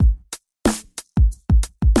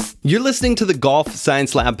You're listening to the Golf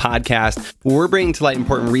Science Lab podcast, where we're bringing to light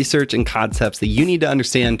important research and concepts that you need to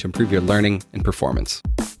understand to improve your learning and performance.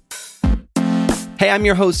 Hey, I'm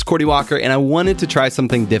your host, Cordy Walker, and I wanted to try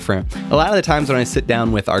something different. A lot of the times when I sit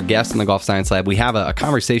down with our guests in the Golf Science Lab, we have a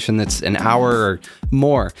conversation that's an hour or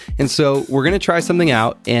more. And so we're going to try something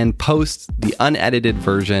out and post the unedited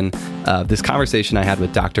version of this conversation I had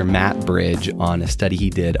with Dr. Matt Bridge on a study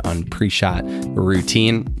he did on pre-shot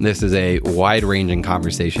routine. This is a wide-ranging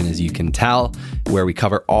conversation, as you can tell, where we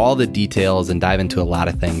cover all the details and dive into a lot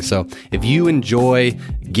of things. So if you enjoy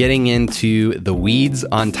getting into the weeds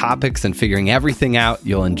on topics and figuring everything out,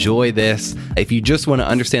 you'll enjoy this. If you just want to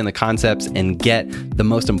understand the concepts and get the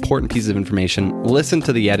most important pieces of information, listen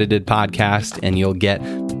to the edited podcast and you'll get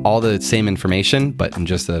all the same information, but in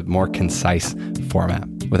just a more concise format.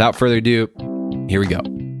 Without further ado, here we go.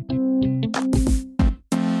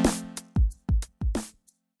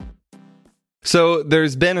 So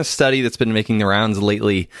there's been a study that's been making the rounds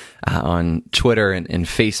lately on Twitter and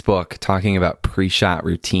Facebook talking about pre-shot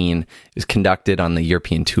routine. It was conducted on the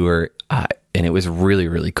European Tour, and it was really,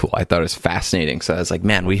 really cool. I thought it was fascinating. So I was like,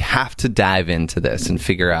 man, we have to dive into this and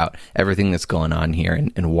figure out everything that's going on here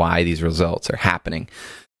and why these results are happening.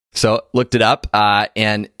 So looked it up,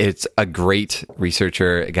 and it's a great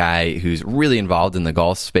researcher, a guy who's really involved in the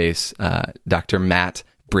golf space, Dr. Matt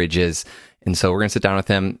Bridges. And so we're going to sit down with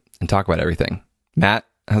him and talk about everything. Matt,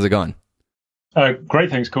 how's it going?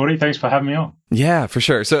 Great. Thanks, Cordy. Thanks for having me on. Yeah, for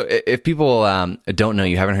sure. So if people don't know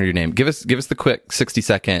you, haven't heard your name, give us the quick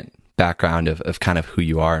 60-second background of kind of who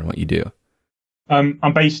you are and what you do.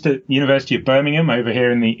 I'm based at the University of Birmingham over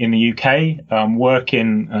here in the UK. Work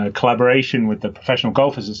in collaboration with the Professional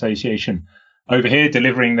Golfers Association over here,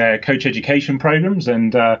 delivering their coach education programs.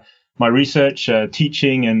 And my research,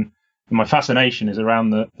 teaching, and my fascination is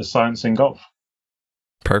around the science in golf.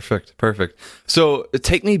 Perfect. So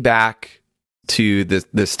take me back to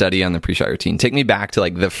the study on the pre-shot routine. Take me back to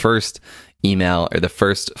like the first email or the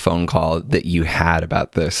first phone call that you had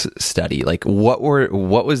about this study. Like what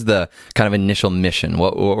was the kind of initial mission?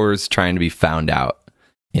 What was trying to be found out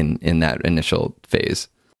in that initial phase?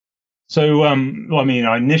 So,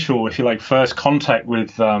 our initial, if you like, first contact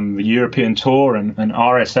with the European Tour and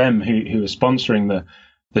RSM, who are sponsoring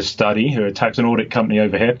the study, who are a tax and audit company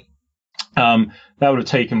over here. That would have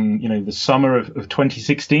taken, the summer of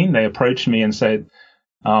 2016. They approached me and said,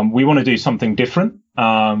 we want to do something different.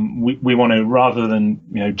 We want to, rather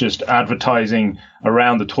than, just advertising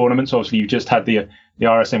around the tournaments. Obviously, you just had the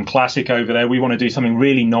RSM Classic over there. We want to do something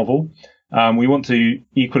really novel. We want to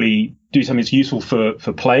equally do something that's useful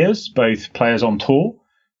for players, both players on tour,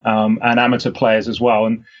 and amateur players as well.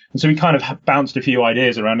 And so we kind of bounced a few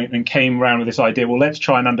ideas around it and came around with this idea, well, let's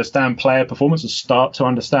try and understand player performance and start to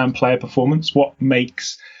understand player performance. What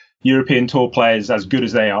makes European Tour players as good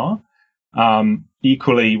as they are?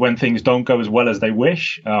 Equally, when things don't go as well as they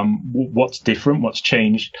wish, what's different, what's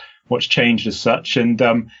changed as such. And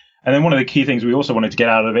then one of the key things we also wanted to get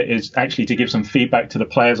out of it is actually to give some feedback to the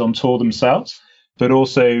players on tour themselves, but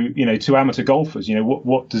also, to amateur golfers,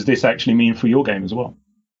 what does this actually mean for your game as well?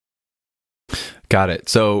 Got it.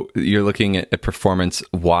 So you're looking at performance.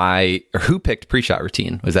 Why or who picked pre-shot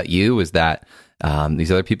routine? Was that you? Was that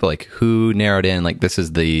these other people? Like who narrowed in? Like this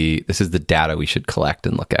is the data we should collect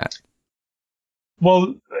and look at.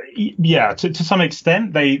 Well, yeah, to some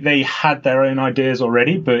extent they had their own ideas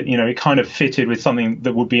already, but it kind of fitted with something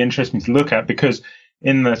that would be interesting to look at, because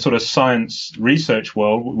in the sort of science research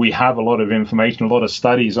world, we have a lot of information, a lot of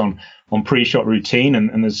studies on pre-shot routine,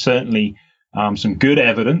 and there's certainly some good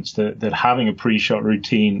evidence that having a pre-shot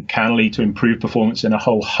routine can lead to improved performance in a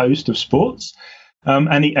whole host of sports.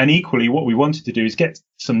 And equally, what we wanted to do is get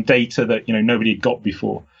some data that nobody had got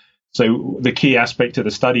before. So the key aspect of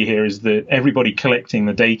the study here is that everybody collecting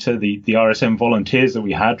the data, the RSM volunteers that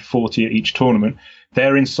we had, 40 at each tournament,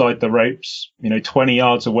 they're inside the ropes, 20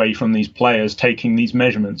 yards away from these players taking these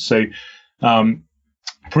measurements. So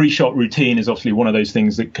pre-shot routine is obviously one of those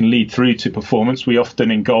things that can lead through to performance. We often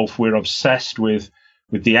in golf, we're obsessed with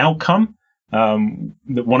the outcome.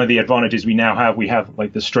 That one of the advantages we have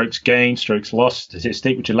like the strokes gained, strokes lost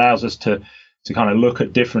statistic, which allows us to kind of look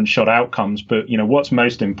at different shot outcomes. But, what's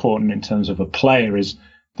most important in terms of a player is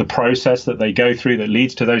the process that they go through that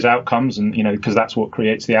leads to those outcomes. And, because that's what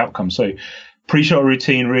creates the outcome. So pre-shot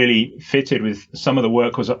routine really fitted with some of the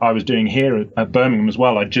work I was doing here at Birmingham as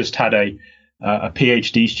well. I just had a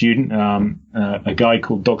PhD student, a guy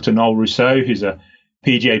called Dr. Noel Rousseau, who's a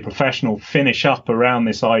PGA professional, finish up around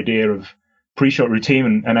this idea of pre-shot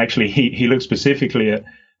routine. And actually, he looked specifically at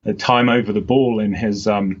time over the ball in his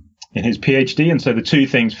PhD. And so the two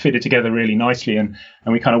things fitted together really nicely. And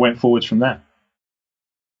we kind of went forwards from there.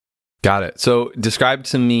 Got it. So describe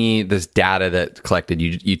to me this data that's collected.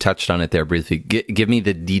 You touched on it there briefly. Give me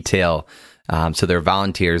the detail. So they're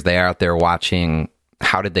volunteers. They are out there watching.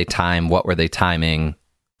 How did they time? What were they timing?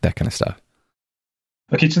 That kind of stuff.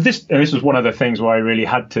 Okay, so this was one of the things where I really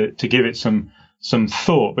had to give it some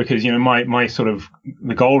thought, because my sort of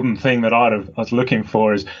the golden thing that I was looking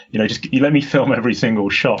for is just you let me film every single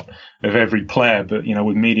shot of every player, but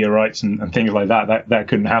with media rights and things like that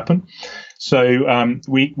couldn't happen. So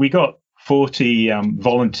we got 40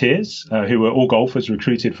 volunteers who were all golfers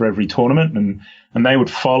recruited for every tournament, and they would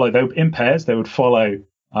follow. They were in pairs. They would follow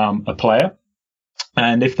a player,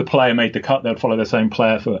 and if the player made the cut, they would follow the same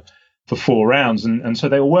player for 4 rounds. And so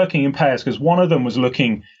they were working in pairs, because one of them was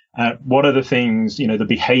looking at what are the things, the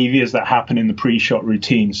behaviors that happen in the pre-shot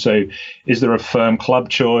routine. So is there a firm club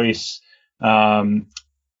choice?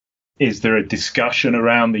 Is there a discussion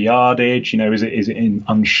around the yardage? Is it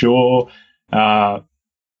unsure? How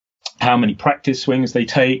many practice swings they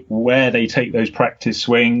take, where they take those practice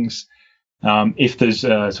swings, if there's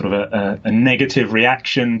sort of a negative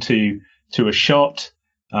reaction to a shot,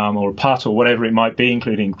 or a putt or whatever it might be,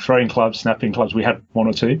 including throwing clubs, snapping clubs. We had 1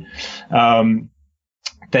 or 2.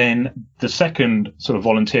 Then the second sort of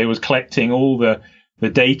volunteer was collecting all the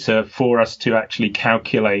data for us to actually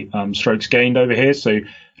calculate strokes gained over here. So a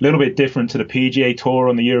little bit different to the PGA Tour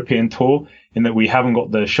on the European Tour, in that we haven't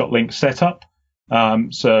got the ShotLink set up.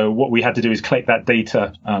 So what we had to do is collect that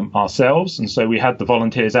data ourselves. And so we had the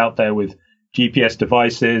volunteers out there with GPS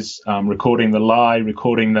devices, recording the lie,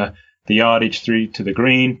 recording the yardage through to the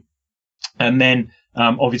green. And then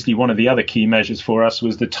obviously one of the other key measures for us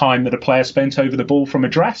was the time that a player spent over the ball from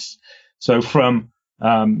address. So from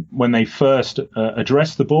when they first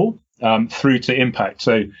addressed the ball through to impact.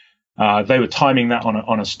 So they were timing that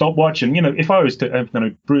on a stopwatch. And, if I was to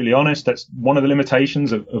be brutally honest, that's one of the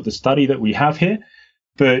limitations of the study that we have here.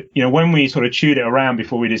 But, when we sort of chewed it around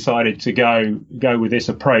before we decided to go with this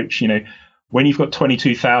approach, when you've got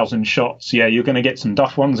 22,000 shots, you're going to get some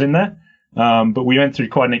duff ones in there. But we went through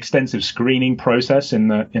quite an extensive screening process in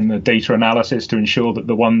the data analysis to ensure that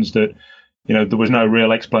the ones that, there was no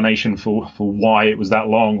real explanation for why it was that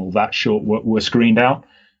long or that short were screened out.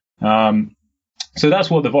 So that's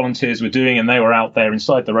what the volunteers were doing, and they were out there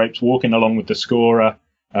inside the ropes, walking along with the scorer,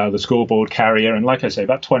 the scoreboard carrier, and like I say,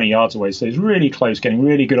 about 20 yards away. So it's really close, getting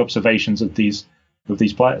really good observations of these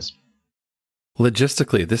players.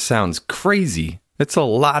 Logistically, this sounds crazy. It's a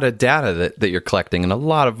lot of data that you're collecting and a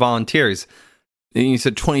lot of volunteers. And you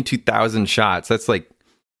said 22,000 shots. That's like,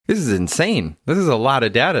 this is insane. This is a lot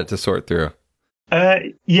of data to sort through.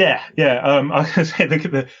 Yeah. I was going to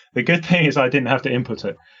say the good thing is I didn't have to input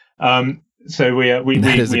it. So we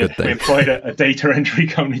employed a data entry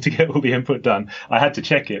company to get all the input done. I had to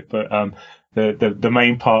check it, but the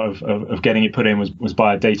main part of getting it put in was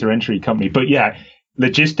by a data entry company. But yeah,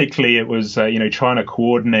 logistically, it was trying to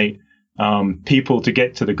coordinate people to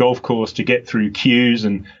get to the golf course, to get through queues,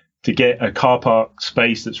 and to get a car park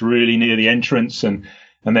space that's really near the entrance, and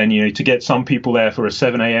then to get some people there for a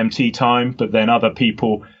 7 a.m. tee time, but then other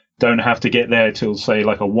people don't have to get there till say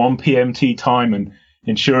like a 1 p.m. tee time, and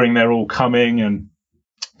ensuring they're all coming. And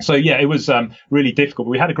so yeah, it was really difficult.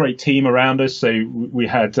 We had a great team around us. So we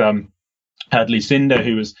had Lucinda,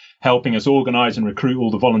 who was helping us organize and recruit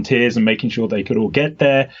all the volunteers and making sure they could all get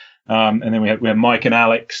there. And then we had Mike and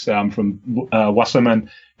Alex from Wasserman,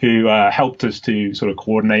 who helped us to sort of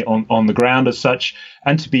coordinate on the ground as such.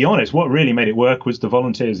 And to be honest, what really made it work was the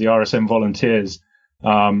volunteers, the RSM volunteers,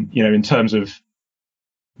 in terms of,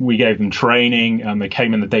 we gave them training, and they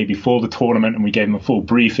came in the day before the tournament, and we gave them a full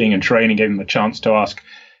briefing and training, gave them a chance to ask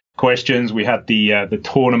questions. We had the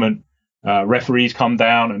tournament referees come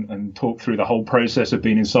down and talk through the whole process of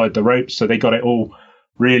being inside the ropes. So they got it all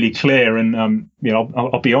really clear. And,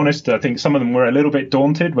 I'll be honest, I think some of them were a little bit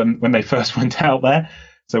daunted when they first went out there.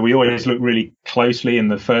 So we always looked really closely in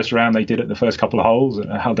the first round they did at the first couple of holes,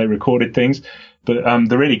 how they recorded things. But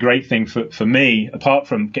the really great thing for me, apart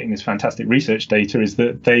from getting this fantastic research data, is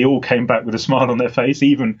that they all came back with a smile on their face,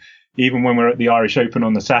 even when we were at the Irish Open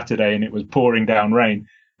on the Saturday and it was pouring down rain.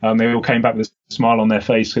 They all came back with a smile on their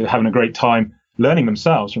face, having a great time learning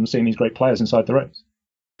themselves from seeing these great players inside the ropes.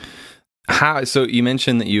 So you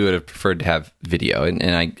mentioned that you would have preferred to have video,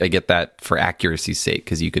 and I get that for accuracy's sake,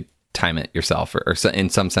 because you could time it yourself or in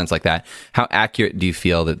some sense like that. How accurate do you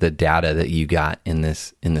feel that the data that you got in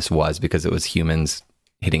this was, because it was humans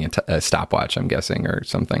hitting a stopwatch, I'm guessing, or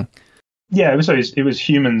something? Yeah, it was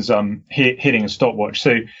humans hitting a stopwatch.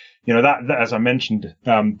 So that as I mentioned,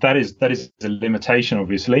 that is a limitation,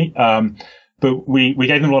 obviously. But we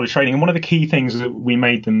gave them a lot of training, and one of the key things that we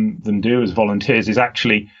made them do as volunteers is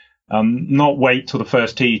actually not wait till the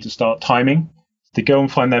first tee to start timing, to go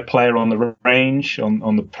and find their player on the range,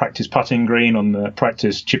 on the practice putting green, on the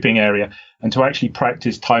practice chipping area, and to actually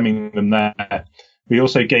practice timing them there. We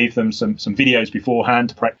also gave them some videos beforehand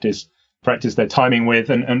to practice their timing with.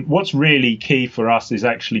 And what's really key for us is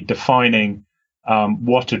actually defining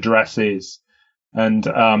what address is. And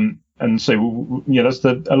so, that's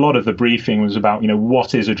a lot of the briefing was about,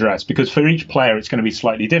 what is address? Because for each player, it's going to be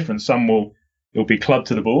slightly different. It'll be club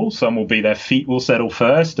to the ball. Some will be their feet will settle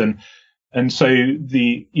first. And so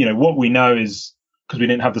what we know is, because we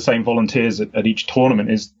didn't have the same volunteers at each tournament,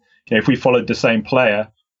 is, if we followed the same player,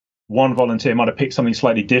 one volunteer might have picked something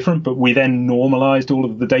slightly different, but we then normalized all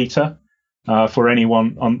of the data for any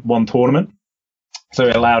one tournament. So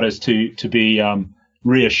it allowed us to be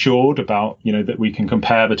reassured about, that we can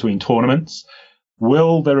compare between tournaments.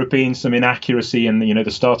 Will there have been some inaccuracy in the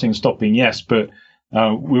starting and stopping? Yes, but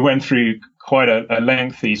we went through quite a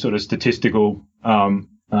lengthy sort of statistical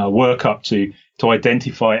workup to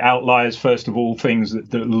identify outliers, first of all, things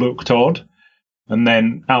that looked odd. And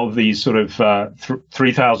then out of these sort of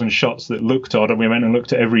 3,000 shots that looked odd, and we went and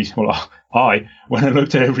looked at I went and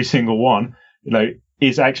looked at every single one,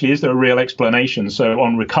 is there a real explanation? So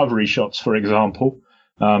on recovery shots, for example,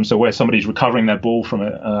 so where somebody's recovering their ball from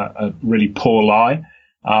a really poor lie,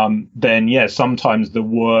 then sometimes there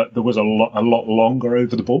was a lot longer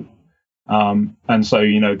over the ball. And so,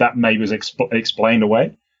 that maybe was explained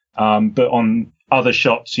away. But on other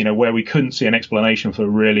shots, where we couldn't see an explanation for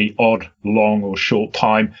really odd, long or short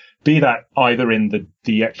time, be that either in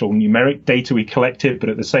the actual numeric data we collected, but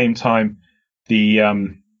at the same time,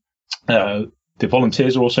 the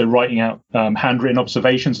volunteers are also writing out handwritten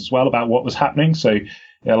observations as well about what was happening. So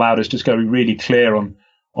it allowed us to go really clear on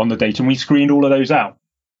the data, and we screened all of those out.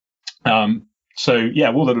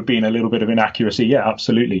 Will there have been a little bit of inaccuracy? Yeah,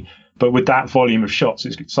 absolutely. But with that volume of shots,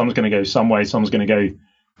 some's going to go some way, some's going to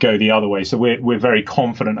go the other way. So we're very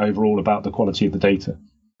confident overall about the quality of the data.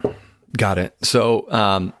 Got it. So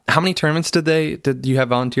how many tournaments did you have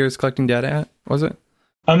volunteers collecting data at? Was it?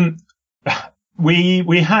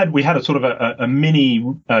 We had a sort of a mini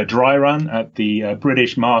dry run at the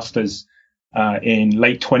British Masters in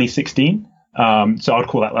late 2016. So I'd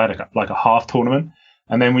call that like a half tournament.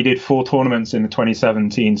 And then we did 4 tournaments in the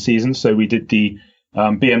 2017 season. So we did the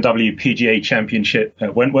BMW PGA Championship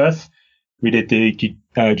at Wentworth. We did the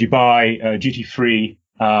Dubai duty-free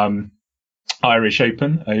Irish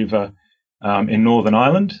Open over in Northern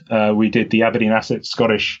Ireland. We did the Aberdeen Asset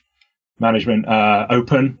Scottish Management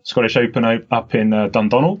Scottish Open up in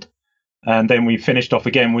Dundonald. And then we finished off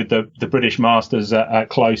again with the British Masters at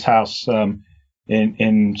Close House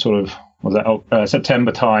in sort of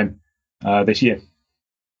September time this year.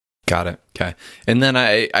 Got it. Okay. And then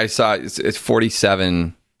I saw it's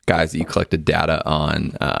 47 guys that you collected data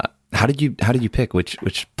on. How did you pick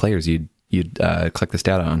which players you'd collect this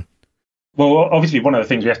data on? Well, obviously, one of the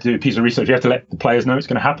things we have to do with a piece of research, we have to let the players know it's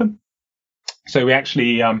going to happen. So we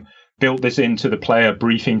actually built this into the player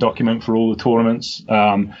briefing document for all the tournaments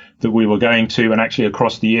that we were going to, and actually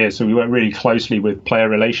across the year. So we worked really closely with player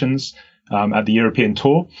relations at the European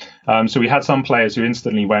Tour. So we had some players who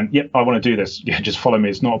instantly went, "Yep, I want to do this. Yeah, just follow me.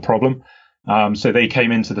 It's not a problem." So they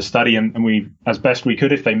came into the study, and we, as best we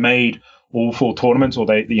could, if they made all 4 tournaments, or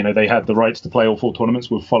they had the rights to play all 4 tournaments,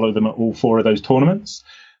 we'll follow them at all 4 of those tournaments.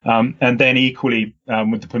 And then equally,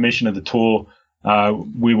 with the permission of the tour,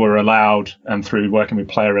 we were allowed, and through working with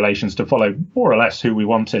player relations, to follow more or less who we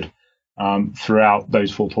wanted throughout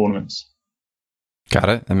those 4 tournaments. Got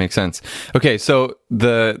it. That makes sense. Okay, so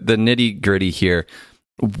the nitty gritty here.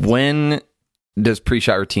 When does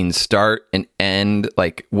pre-shot routines start and end?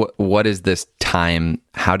 Like, what is this time?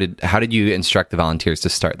 How did you instruct the volunteers to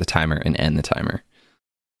start the timer and end the timer?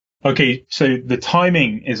 Okay, so the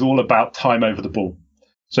timing is all about time over the ball.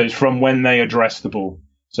 So it's from when they address the ball.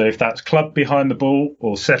 So if that's club behind the ball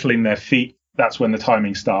or settling their feet, that's when the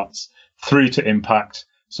timing starts, through to impact.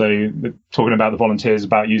 So talking about the volunteers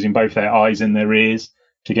about using both their eyes and their ears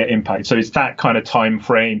to get impact. So it's that kind of time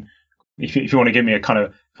frame. If you want to give me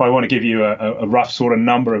if I want to give you a rough sort of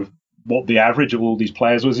number of what the average of all these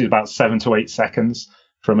players was, is about 7 to 8 seconds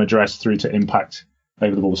from address through to impact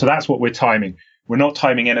over the ball. So that's what we're timing. We're not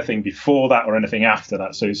timing anything before that or anything after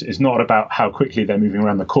that. So it's not about how quickly they're moving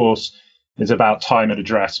around the course. It's about time at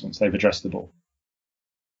address once they've addressed the ball.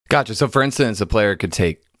 Gotcha. So for instance, a player could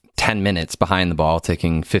take 10 minutes behind the ball,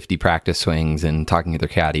 taking 50 practice swings and talking to their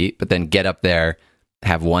caddy, but then get up there,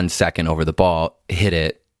 have 1 second over the ball, hit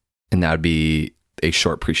it, and that would be a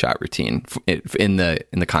short pre-shot routine in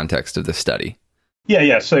the context of this study.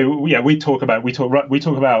 Yeah. So we talk about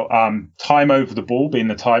time over the ball being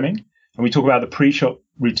the timing, and we talk about the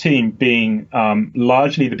routine being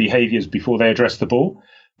largely the behaviors before they address the ball,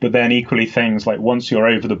 but then equally things like once you're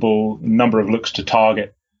over the ball, number of looks to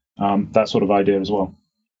target, that sort of idea as well.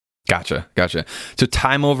 Gotcha. So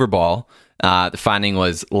time over ball, the finding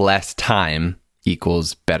was less time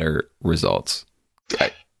equals better results.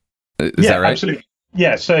 Is that right? Absolutely.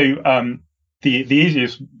 Yeah. So the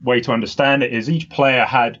easiest way to understand it is each player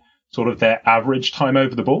had sort of their average time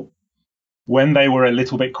over the ball. When they were a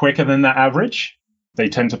little bit quicker than that average, they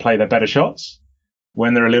tend to play their better shots.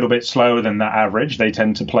 When they're a little bit slower than that average, they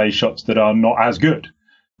tend to play shots that are not as good.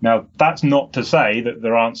 Now, that's not to say that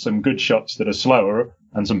there aren't some good shots that are slower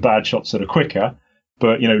and some bad shots that are quicker.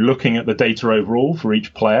 But, looking at the data overall for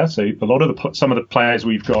each player, so a lot of some of the players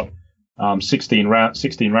we've got 16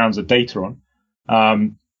 rounds of data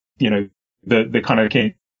on, the kind of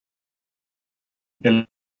a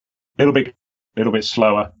little bit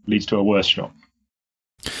slower leads to a worse shot.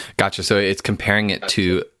 Gotcha. So it's comparing it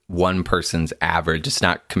to one person's average. It's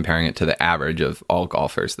not comparing it to the average of all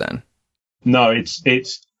golfers then. No,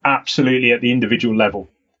 it's absolutely at the individual level.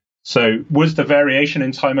 So was the variation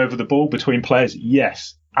in time over the ball between players?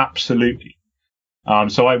 Yes, absolutely.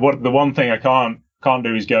 The one thing I can't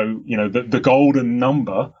do is go, the golden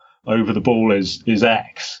number over the ball is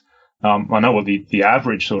X. I know what the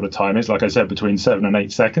average sort of time is, like I said, between 7 and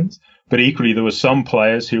 8 seconds. But equally, there were some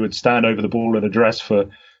players who would stand over the ball at address for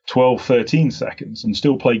 12, 13 seconds and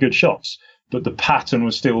still play good shots. But the pattern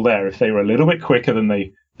was still there. If they were a little bit quicker than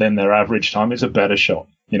their average time, it's a better shot.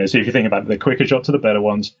 So if you think about it, the quicker shots are the better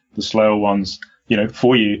ones, the slower ones,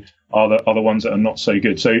 for you are the ones that are not so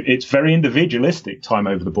good. So it's very individualistic time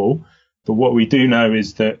over the ball. But what we do know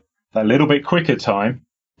is that little bit quicker time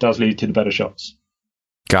does lead to the better shots.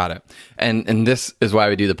 Got it. And this is why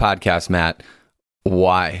we do the podcast, Matt.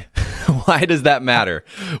 Why? Why does that matter?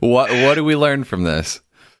 What do we learn from this?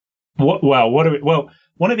 Well,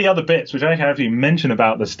 one of the other bits which I haven't even mentioned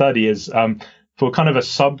about the study is for kind of a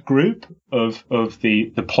subgroup of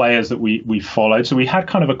the players that we followed. So we had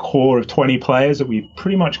kind of a core of 20 players that we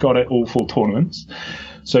pretty much got at all 4 tournaments.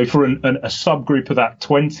 So for a subgroup of that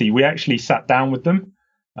 20, we actually sat down with them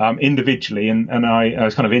individually, and I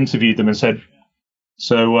kind of interviewed them and said,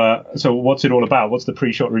 So what's it all about? What's the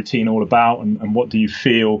pre-shot routine all about? And what do you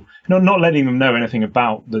feel? Not letting them know anything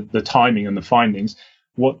about the timing and the findings.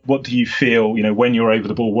 What do you feel, when you're over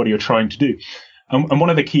the ball? What are you trying to do? And one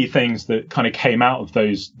of the key things that kind of came out of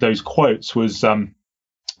those quotes was the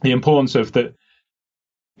importance of that.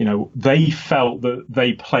 They felt that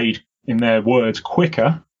they played, in their words,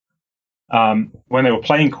 quicker. When they were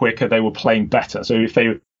playing quicker, they were playing better. So if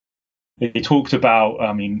they talked about,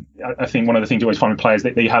 I think one of the things you always find with players,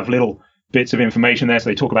 they have little bits of information there. So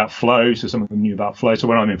they talk about flow. So some of them knew about flow. So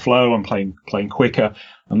when I'm in flow, I'm playing quicker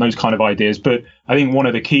and those kind of ideas. But I think one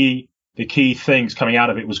of the key things coming out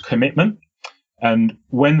of it was commitment. And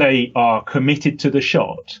when they are committed to the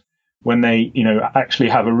shot, when they, actually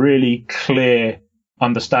have a really clear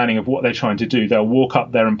understanding of what they're trying to do, they'll walk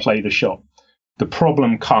up there and play the shot. The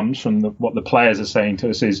problem comes from what the players are saying to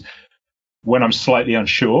us is when I'm slightly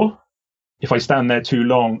unsure, if I stand there too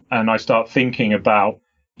long and I start thinking about,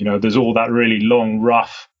 there's all that really long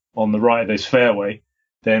rough on the right of this fairway,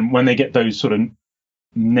 then when they get those sort of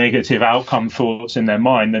negative outcome thoughts in their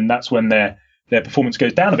mind, then that's when their performance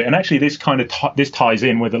goes down a bit. And actually, this kind of this ties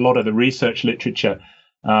in with a lot of the research literature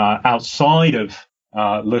outside of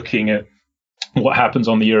looking at what happens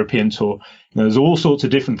on the European Tour. There's all sorts of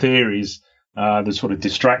different theories. There's sort of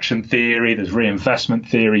distraction theory, there's reinvestment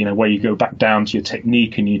theory, where you go back down to your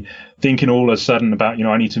technique and you thinking all of a sudden about,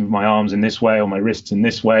 I need to move my arms in this way or my wrists in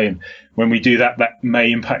this way. And when we do that, that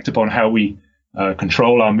may impact upon how we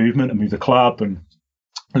control our movement and move the club and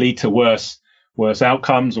lead to worse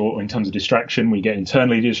outcomes, or in terms of distraction, we get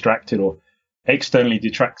internally distracted or externally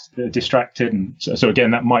distracted. And so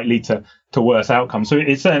again, that might lead to worse outcomes. So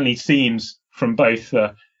it certainly seems from both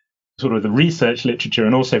sort of the research literature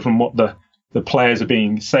and also from what the players are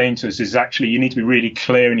saying to us is actually you need to be really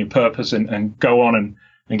clear in your purpose and go on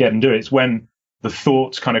and get and do it. It's when the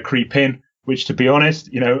thoughts kind of creep in, which, to be honest,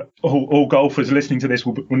 all golfers listening to this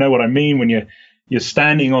will know what I mean. When you're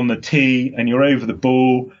standing on the tee and you're over the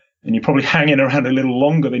ball and you're probably hanging around a little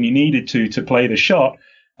longer than you needed to play the shot,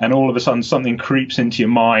 and all of a sudden something creeps into your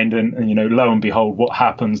mind and lo and behold, what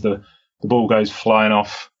happens? The ball goes flying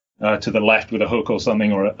off to the left with a hook or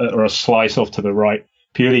something, or a slice off to the right,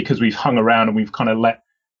 purely because we've hung around and we've kind of let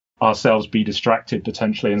ourselves be distracted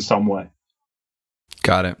potentially in some way.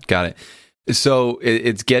 Got it. So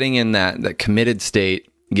it's getting in that committed state,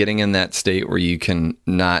 getting in that state where you can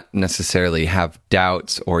not necessarily have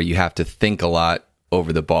doubts or you have to think a lot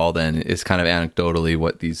over the ball then is kind of anecdotally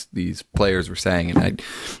what these players were saying, and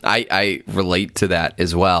I relate to that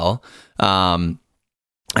as well.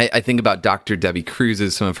 I think about Dr. Debbie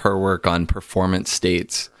Cruz's, some of her work on performance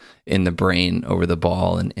states in the brain over the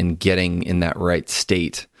ball and getting in that right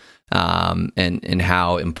state, and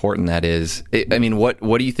how important that is. I mean, what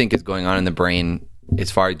do you think is going on in the brain as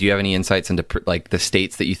far? Do you have any insights into like the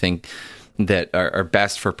states that you think that are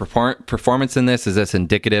best for performance in this? Is this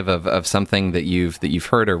indicative of something that you've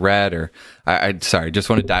heard or read? Or sorry, just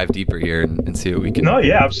want to dive deeper here and see what we can. No,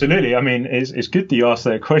 yeah, absolutely. I mean, it's good that you asked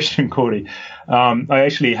that question, Cordy. I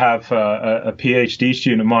actually have a PhD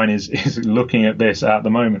student of mine is looking at this at the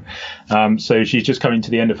moment. So she's just coming to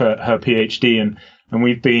the end of her PhD, and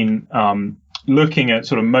we've been looking at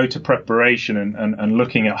sort of motor preparation and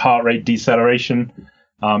looking at heart rate deceleration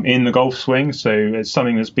in the golf swing. So it's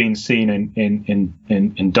something that's been seen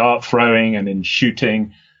in dart throwing and in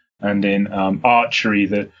shooting and in archery,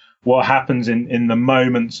 that what happens in the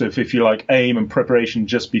moments of, if you like, aim and preparation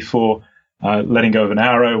just before letting go of an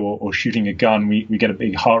arrow or shooting a gun, we get a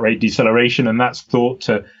big heart rate deceleration. And that's thought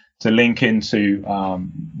to link into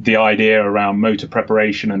the idea around motor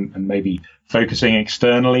preparation and maybe focusing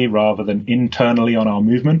externally rather than internally on our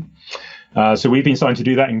movement. So we've been starting to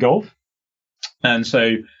do that in golf. And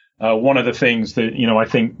so one of the things that, I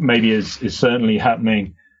think maybe is certainly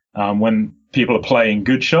happening when people are playing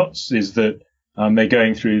good shots is that they're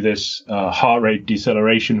going through this heart rate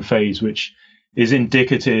deceleration phase, which is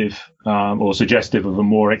indicative or suggestive of a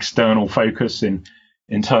more external focus in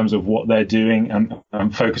terms of what they're doing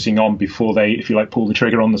and focusing on before they, if you like, pull the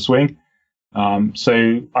trigger on the swing.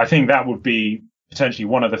 So I think that would be potentially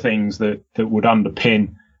one of the things that would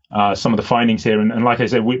underpin some of the findings here. And like I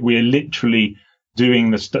said, we're literally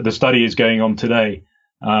doing the study is going on today,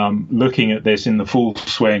 looking at this in the full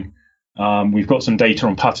swing. We've got some data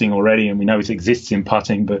on putting already, and we know it exists in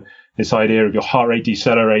putting, but this idea of your heart rate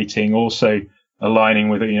decelerating, also aligning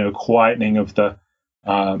with quietening of the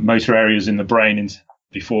motor areas in the brain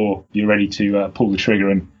before you're ready to pull the trigger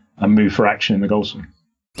and move for action in the golf swing.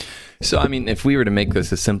 So, I mean, if we were to make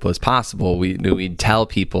this as simple as possible, we'd tell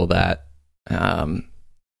people that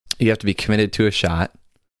you have to be committed to a shot.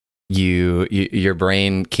 Your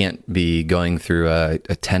brain can't be going through a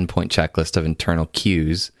 10-point checklist of internal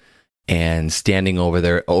cues and standing over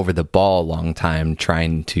the ball a long time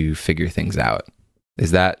trying to figure things out.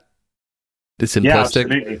 Is that the simplistic? Yeah,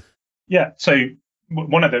 absolutely. Yeah. So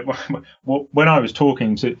one of the when I was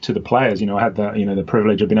talking to the players, I had the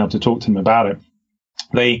privilege of being able to talk to them about it.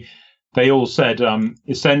 They all said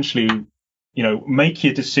essentially, make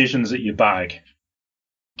your decisions at your bag,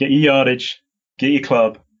 get your yardage, get your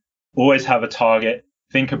club. Always have a target.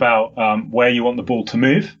 Think about where you want the ball to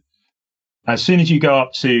move. As soon as you go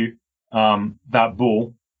up to that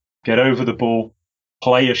ball, get over the ball,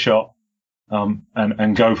 play your shot,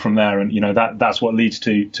 and go from there. And that's what leads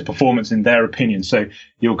to performance in their opinion. So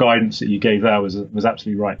your guidance that you gave there was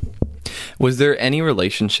absolutely right. Was there any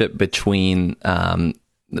relationship between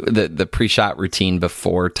the pre-shot routine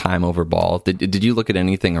before time over ball? Did you look at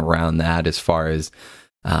anything around that as far as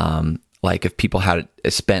like if people had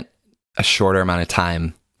spent a shorter amount of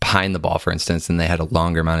time behind the ball, for instance, and they had a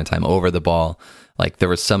longer amount of time over the ball, like there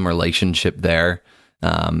was some relationship there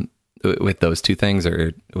with those two things,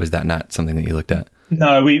 or was that not something that you looked at?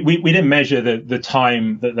 No, we didn't measure the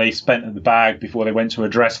time that they spent at the bag before they went to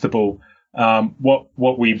address the ball.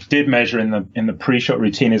 What we did measure in the pre-shot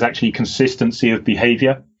routine is actually consistency of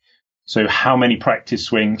behavior. So how many practice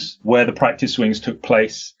swings, where the practice swings took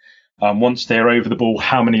place, once they're over the ball,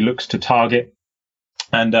 how many looks to target.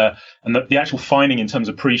 And the actual finding in terms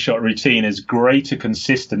of pre-shot routine is greater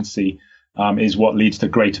consistency is what leads to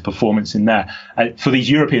greater performance in there. For these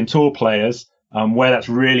European Tour players, where that's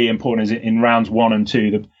really important is in rounds 1 and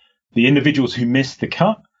 2. The individuals who miss the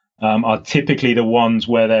cut are typically the ones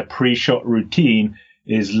where their pre-shot routine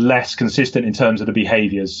is less consistent in terms of the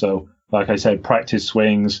behaviors. So, like I said, practice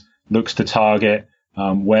swings, looks to target,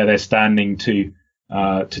 where they're standing to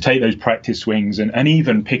take those practice swings, and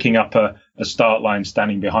even picking up a start line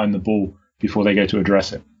standing behind the ball before they go to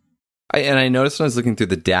address it. I noticed when I was looking through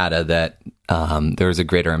the data that there was a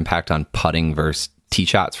greater impact on putting versus tee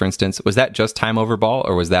shots, for instance. Was that just time over ball,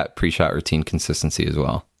 or was that pre-shot routine consistency as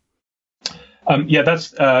well? Yeah,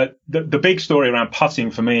 that's the big story around putting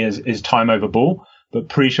for me is time over ball, but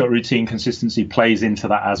pre-shot routine consistency plays into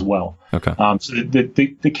that as well. Okay. So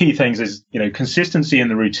the key things is consistency in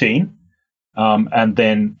the routine, and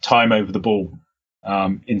then time over the ball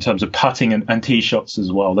in terms of putting and tee shots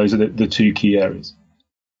as well. Those are the two key areas.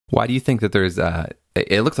 Why do you think that there's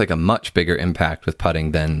it looks like a much bigger impact with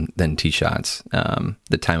putting than tee shots.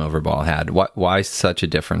 The time over ball had. Why such a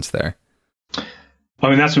difference there? I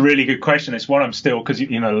mean, that's a really good question. It's one I'm still, because,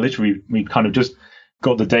 literally we kind of just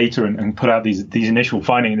got the data and put out these initial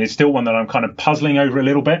findings, and it's still one that I'm kind of puzzling over a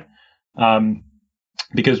little bit.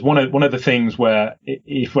 Because one of the things where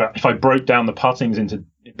if I broke down the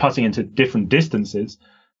putting into different distances,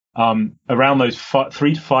 around those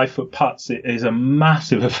 3 to 5 foot putts, it is a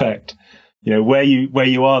massive effect. Where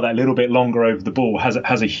you are that little bit longer over the ball has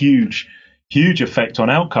a huge effect on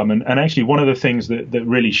outcome. And actually, one of the things that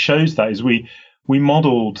really shows that is we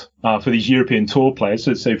modeled for these European Tour players.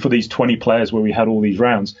 So for these 20 players where we had all these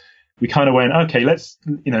rounds, we kind of went, okay, let's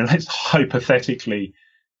hypothetically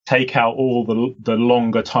take out all the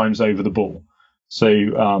longer times over the ball. So,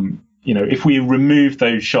 if we remove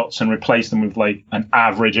those shots and replace them with like an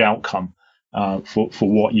average outcome for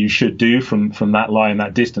what you should do from that line,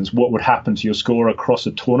 that distance, what would happen to your score across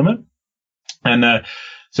a tournament? And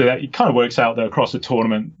so that it kind of works out that across the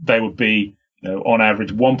tournament, they would be, on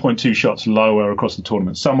average, 1.2 shots lower across the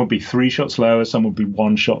tournament. Some would be 3 shots lower, some would be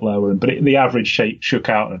 1 shot lower, but the average shook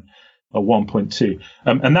out at 1.2.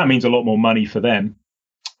 And that means a lot more money for them.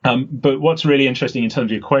 But what's really interesting in terms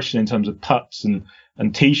of your question, in terms of putts and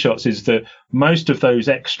tee shots, is that most of those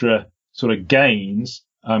extra sort of gains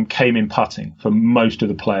came in putting for most of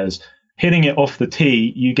the players. Hitting it off the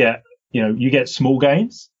tee, you get small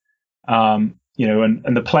gains. And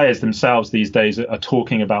the players themselves these days are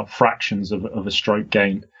talking about fractions of a stroke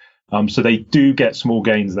gained. So they do get small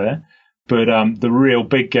gains there. But the real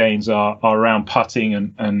big gains are around putting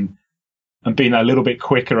and being a little bit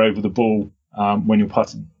quicker over the ball when you're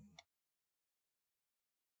putting.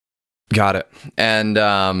 Got it. And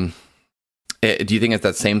do you think it's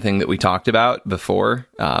that same thing that we talked about before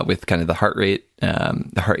with kind of the heart rate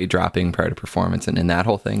dropping prior to performance and that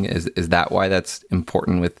whole thing? Is that why that's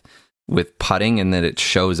important with putting, and that it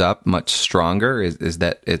shows up much stronger? Is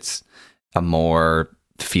that it's a more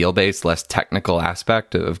feel-based, less technical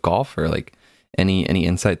aspect of golf, or like any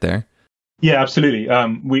insight there? Yeah, absolutely.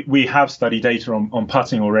 We have study data on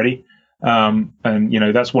putting already. And,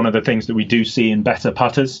 that's one of the things that we do see in better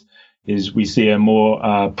putters is we see a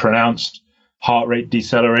more pronounced heart rate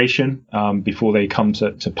deceleration before they come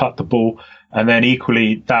to putt the ball. And then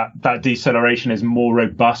equally, that deceleration is more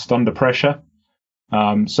robust under pressure.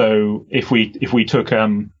 So if we took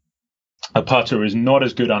a putter who is not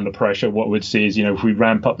as good under pressure, what we'd see is, if we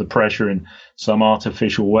ramp up the pressure in some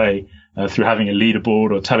artificial way through having a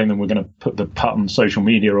leaderboard or telling them we're going to put the putt on social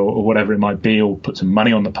media or whatever it might be, or put some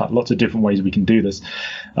money on the putt, lots of different ways we can do this.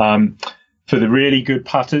 For the really good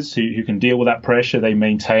putters who can deal with that pressure, they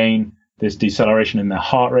maintain this deceleration in their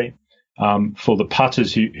heart rate. For the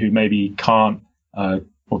putters who maybe can't or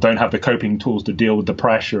don't have the coping tools to deal with the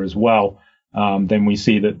pressure as well, then we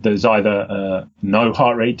see that there's either no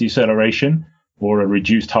heart rate deceleration or a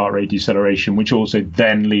reduced heart rate deceleration, which also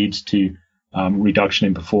then leads to reduction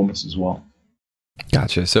in performance as well.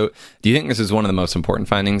 Gotcha. So do you think this is one of the most important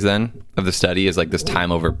findings then of the study, is like this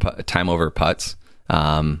time over putts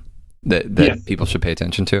that yes, people should pay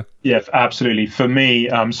attention to? Yeah, absolutely. For me,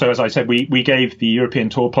 so as I said, we gave the European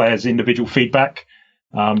Tour players individual feedback.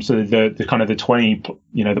 So the kind of the 20,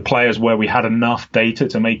 the players where we had enough data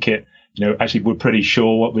to make it, actually we're pretty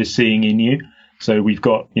sure what we're seeing in you. So we've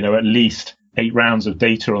got, at least 8 rounds of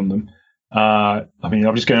data on them.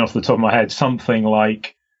 I'm just going off the top of my head, something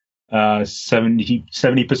like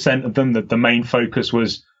 70% of them, that the main focus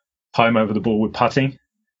was time over the ball with putting.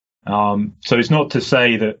 So it's not to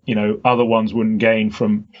say that, other ones wouldn't gain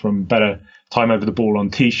from better time over the ball on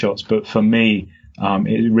tee shots, but for me,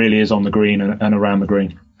 it really is on the green and around the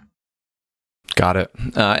green. Got it.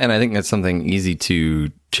 And I think that's something easy to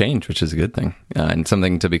change, which is a good thing, and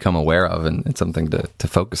something to become aware of, and it's something to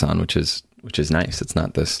focus on, which is nice. It's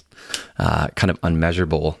not this kind of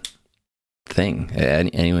unmeasurable thing.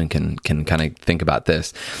 Anyone can kind of think about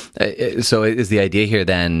this. So is the idea here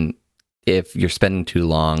then, if you're spending too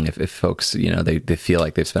long, if folks, they feel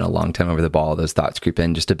like they've spent a long time over the ball, those thoughts creep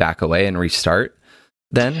in, just to back away and restart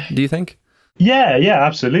then, do you think? Yeah,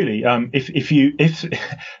 absolutely.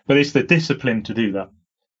 But it's the discipline to do that.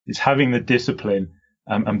 It's having the discipline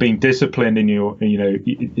and being disciplined in your,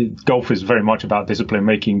 golf is very much about discipline,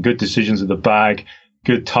 making good decisions at the bag,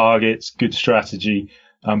 good targets, good strategy.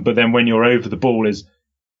 But then when you're over the ball,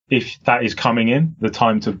 if that is coming in, the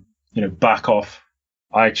time to, back off.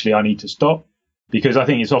 I need to stop, because I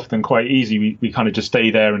think it's often quite easy. We kind of just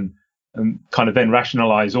stay there and kind of then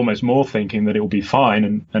rationalize, almost more thinking that it will be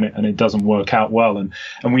fine, and it doesn't work out well. And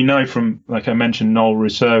we know from, like I mentioned, Noel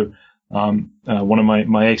Rousseau, one of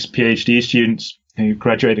my ex-PhD students who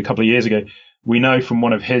graduated a couple of years ago, we know from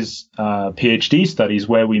one of his PhD studies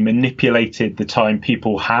where we manipulated the time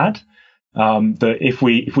people had, that if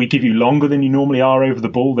we give you longer than you normally are over the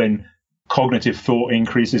ball, then cognitive thought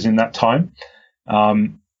increases in that time.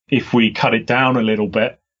 If we cut it down a little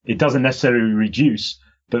bit, it doesn't necessarily reduce,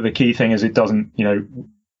 but the key thing is it doesn't,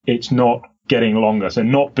 it's not getting longer. So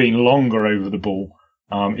not being longer over the ball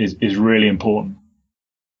is really important.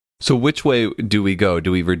 So which way do we go?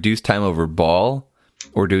 Do we reduce time over ball,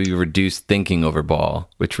 or do we reduce thinking over ball,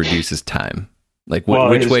 which reduces time? Like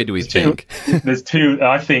which way do we think? There's two.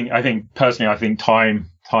 I think personally, I think time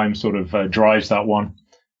sort of drives that one.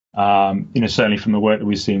 Certainly from the work that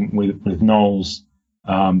we've seen with Noel's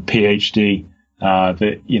PhD,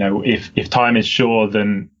 that if time is sure,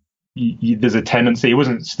 then there's a tendency. It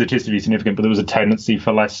wasn't statistically significant, but there was a tendency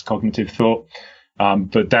for less cognitive thought.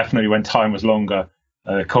 But definitely when time was longer,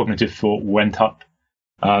 cognitive thought went up.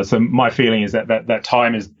 So my feeling is that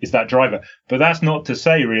time is that driver. But that's not to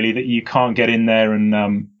say really that you can't get in there and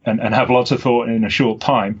have lots of thought in a short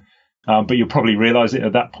time. But you'll probably realize it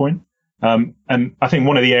at that point. And I think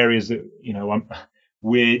one of the areas that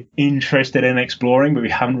we're interested in exploring, but we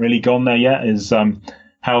haven't really gone there yet, is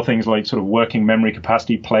how things like sort of working memory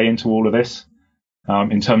capacity play into all of this,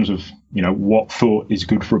 in terms of what thought is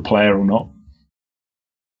good for a player or not.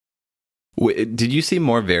 Did you see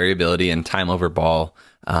more variability in time over ball,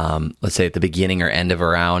 let's say at the beginning or end of a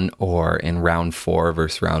round, or in round 4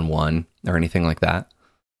 versus round 1, or anything like that?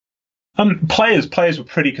 Players were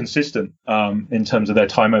pretty consistent in terms of their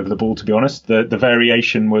time over the ball. To be honest, the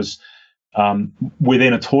variation was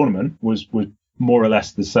within a tournament was more or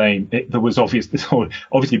less the same. There was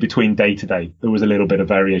obviously between day to day there was a little bit of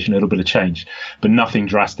variation, a little bit of change, but nothing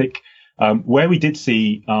drastic. Where we did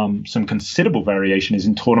see some considerable variation is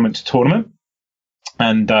in tournament to tournament,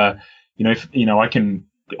 and I can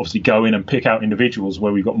obviously go in and pick out individuals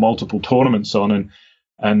where we've got multiple tournaments on,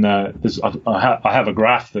 and I have a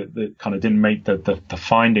graph that kind of didn't make the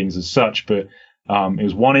findings as such, but it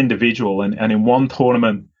was one individual, and in one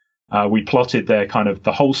tournament we plotted their kind of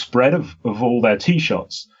the whole spread of all their tee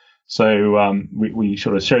shots. So we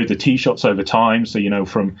sort of showed the tee shots over time. So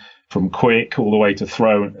from quick all the way to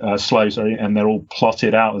slow, and they're all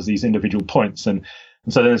plotted out as these individual points. And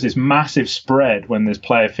so there's this massive spread when this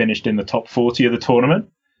player finished in the top 40 of the tournament,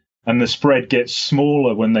 and the spread gets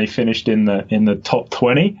smaller when they finished in the top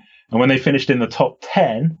 20, and when they finished in the top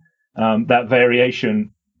 10, that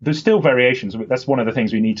variation. There's still variations. That's one of the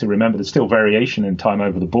things we need to remember. There's still variation in time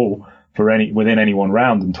over the ball within any one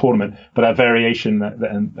round and tournament, but that variation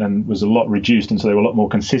and was a lot reduced, and so they were a lot more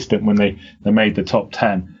consistent when they made the top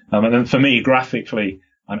 10. And then for me, graphically,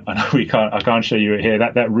 I know I can't show you it here.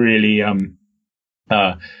 That really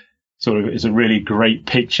sort of is a really great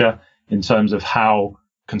picture in terms of how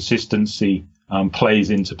consistency plays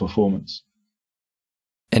into performance.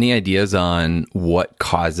 Any ideas on what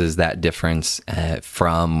causes that difference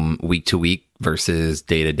from week to week versus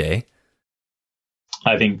day to day?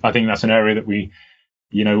 I think that's an area that we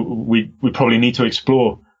probably need to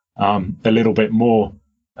explore a little bit more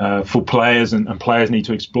for players, and players need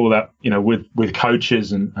to explore that with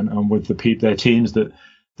coaches and with their teams that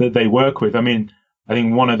they work with. I mean, I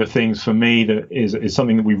think one of the things for me that is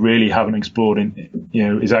something that we really haven't explored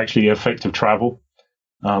is actually effective travel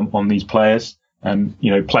on these players. And,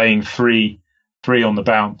 playing three on the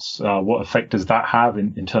bounce, what effect does that have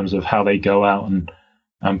in terms of how they go out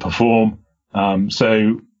and perform?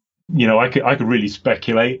 So, I could really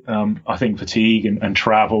speculate. I think fatigue and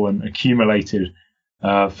travel and accumulated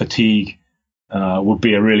fatigue would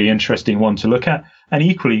be a really interesting one to look at. And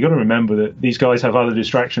equally, you've got to remember that these guys have other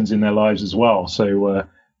distractions in their lives as well. So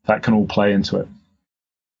that can all play into it.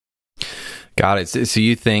 Got it. So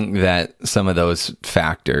you think that some of those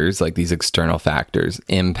factors, like these external factors,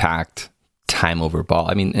 impact time over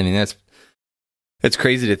ball? I mean, it's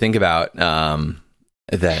crazy to think about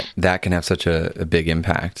that can have such a big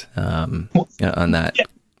impact on that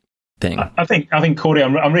thing. I think Cordy,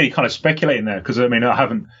 I'm really kind of speculating there because I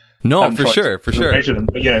haven't. No, for sure. Measure them,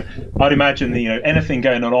 but I'd imagine that anything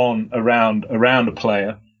going on around a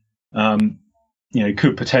player,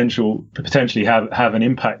 could potentially have an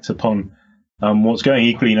impact upon. What's going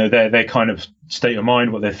equally, their kind of state of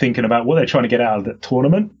mind, what they're thinking about, what they're trying to get out of the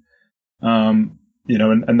tournament. And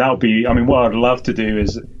that would be, what I'd love to do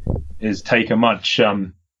is take a much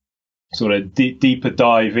sort of deeper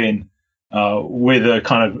dive in with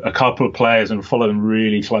a couple of players and follow them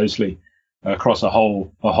really closely across a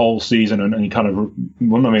whole season and kind of,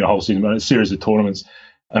 well, not a whole season, but a series of tournaments,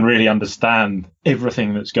 and really understand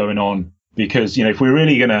everything that's going on. Because if we're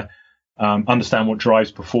really going to understand what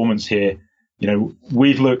drives performance here,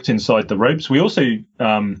 we've looked inside the ropes. We also,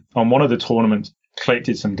 on one of the tournaments,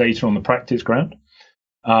 collected some data on the practice ground.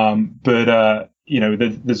 But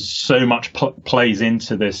there's so much plays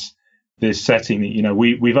into this setting that,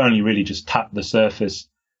 we've only really just tapped the surface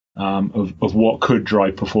of what could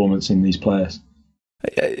drive performance in these players.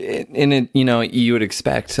 And it, you would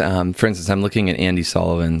expect, for instance, I'm looking at Andy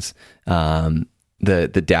Sullivan's,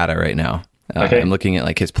 the data right now. Okay. I'm looking at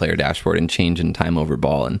like his player dashboard and change in time over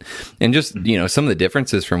ball and just, some of the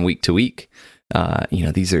differences from week to week.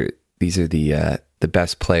 These are the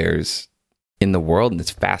best players in the world. And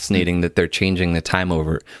it's fascinating that they're changing the time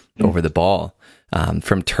over the ball,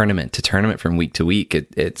 from tournament to tournament, from week to week.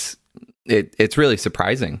 It's really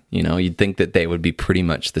surprising. You'd think that they would be pretty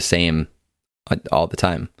much the same all the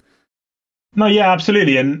time. No, yeah,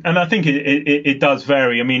 absolutely. And I think it does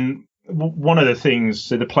vary. I mean, one of the things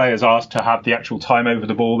the players asked to have the actual time over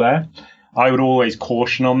the ball there, I would always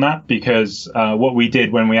caution on that, because what we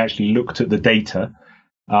did when we actually looked at the data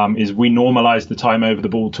is we normalized the time over the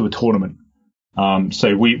ball to a tournament.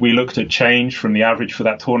 So we looked at change from the average for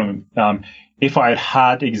that tournament. If I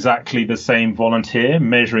had exactly the same volunteer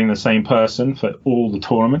measuring the same person for all the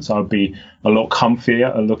tournaments, I'd be a lot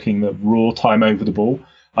comfier at looking at raw time over the ball.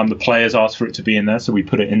 The players asked for it to be in there, so we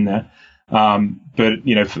put it in there.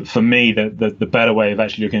 But for me, the better way of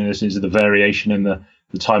actually looking at this is the variation in the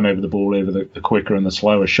time over the ball over the quicker and the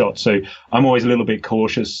slower shot. So I'm always a little bit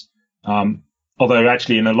cautious. Although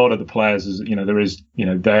actually in a lot of the players,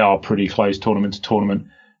 they are pretty close tournament to tournament,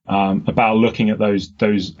 about looking at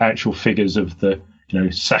those actual figures of the,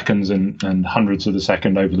 seconds and hundreds of the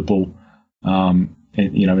second over the ball.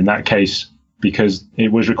 In that case, because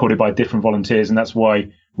it was recorded by different volunteers, and that's why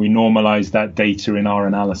we normalize that data in our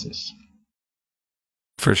analysis.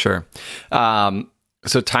 For sure.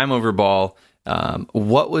 So time over ball,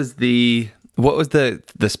 what was the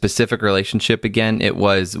specific relationship again? It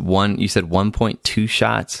was you said 1.2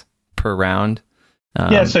 shots per round.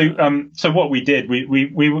 So what we did,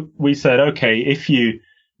 we said, okay,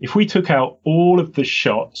 if we took out all of the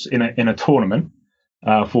shots in a tournament,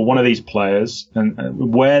 for one of these players,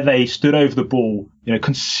 and where they stood over the ball,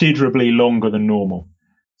 considerably longer than normal.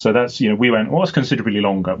 So that's, we went, what's considerably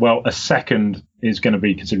longer? Well, a second is going to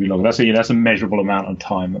be considerably longer. That's a measurable amount of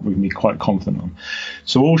time that we can be quite confident on.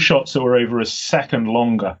 So all shots that were over a second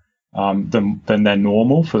longer than their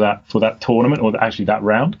normal for that tournament, or actually that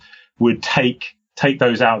round, would take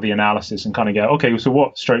those out of the analysis and kind of go, okay, so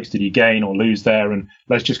what strokes did you gain or lose there? And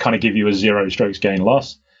let's just kind of give you a 0 strokes gain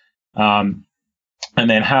loss. And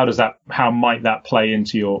then how might that play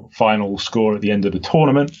into your final score at the end of the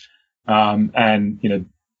tournament?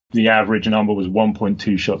 The average number was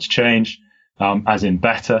 1.2 shots change, as in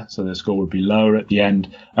better. So the score would be lower at the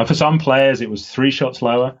end. And for some players, it was 3 shots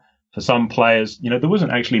lower. For some players, there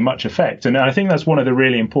wasn't actually much effect. And I think that's one of the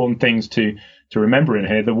really important things to remember in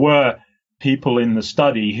here. There were people in the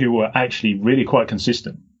study who were actually really quite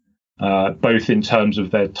consistent, both in terms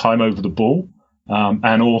of their time over the ball,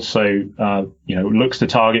 and also, looks to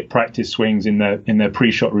target practice swings in their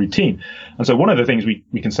pre-shot routine. And so one of the things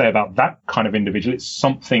we can say about that kind of individual, it's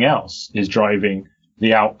something else is driving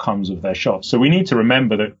the outcomes of their shots. So we need to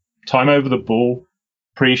remember that time over the ball,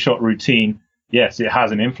 pre-shot routine, yes, it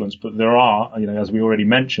has an influence, but there are, as we already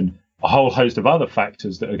mentioned, a whole host of other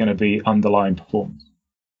factors that are going to be underlying performance.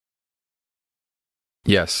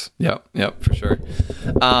 Yes. Yep, for sure.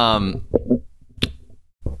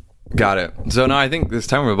 Got it. So no, I think this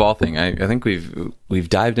time over ball thing, I think we've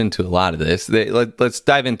dived into a lot of this. Let's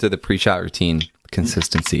dive into the pre-shot routine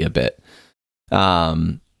consistency a bit.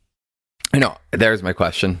 There's my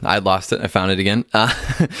question. I lost it. I found it again. I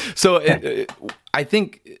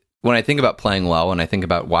think when I think about playing well, when I think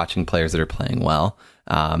about watching players that are playing well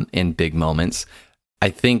in big moments, I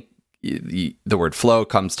think the word flow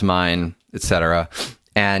comes to mind, etc.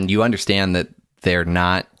 And you understand that they're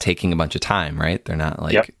not taking a bunch of time, right? They're not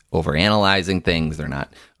over analyzing things. They're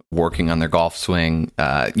not working on their golf swing.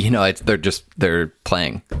 They're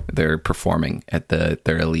playing, they're performing at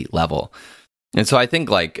their elite level. And so I think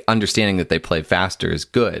understanding that they play faster is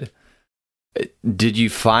good. Did you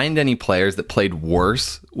find any players that played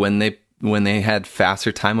worse when they had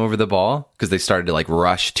faster time over the ball because they started to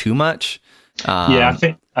rush too much? I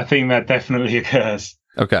think that definitely occurs.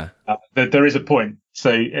 Okay. There is a point.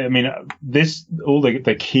 So, I mean,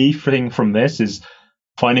 the key thing from this is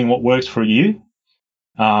finding what works for you.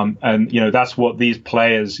 That's what these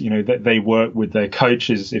players, they work with their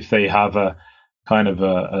coaches. If they have a kind of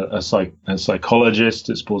a psychologist,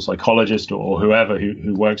 a sports psychologist, or whoever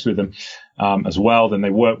who works with them as well. Then they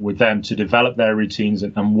work with them to develop their routines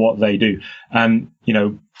and what they do. And,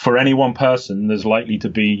 for any one person, there's likely to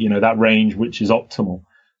be, that range which is optimal.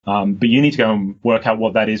 But you need to go and work out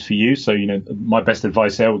what that is for you. So, my best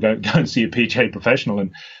advice there will go and see a PGA professional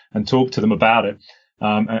and talk to them about it,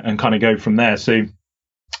 and kind of go from there. So,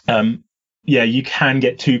 you can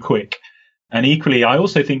get too quick. And equally, I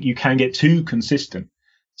also think you can get too consistent.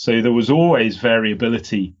 So there was always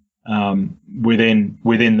variability within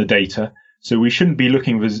the data. So we shouldn't be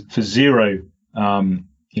looking for zero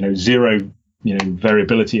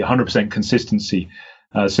variability, 100% consistency.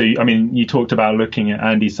 You talked about looking at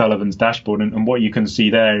Andy Sullivan's dashboard, and what you can see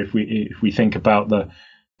there, if we think about the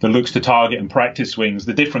looks to target and practice swings,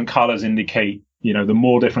 the different colors indicate, the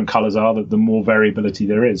more different colors are, the more variability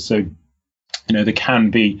there is. So, there can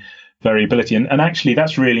be variability. And actually,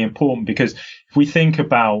 that's really important, because if we think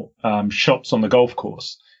about shots on the golf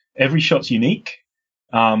course, every shot's unique.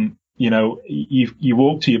 You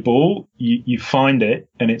walk to your ball, you find it,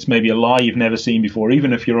 and it's maybe a lie you've never seen before.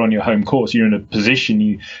 Even if you're on your home course, you're in a position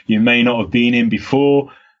you may not have been in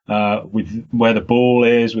before, with where the ball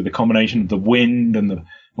is, with the combination of the wind and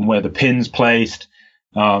where the pin's placed.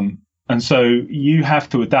 And so you have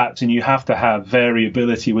to adapt, and you have to have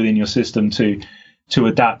variability within your system to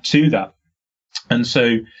adapt to that. And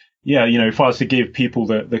so, if I was to give people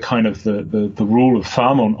the kind of the rule of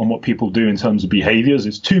thumb on what people do in terms of behaviors,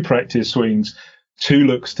 it's 2 practice swings, 2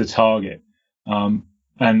 looks to target.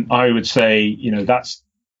 And I would say, that's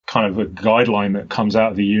kind of a guideline that comes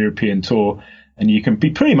out of the European Tour. And you can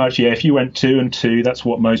be pretty much, if you went 2 and 2, that's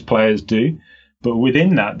what most players do. But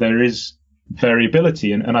within that, there is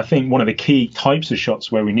variability. And I think one of the key types of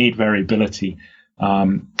shots where we need variability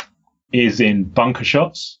is in bunker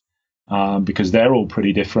shots, because they're all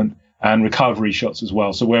pretty different, and recovery shots as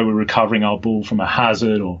well. So where we're recovering our ball from a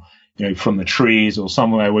hazard, or from the trees, or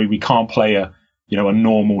somewhere where we can't play a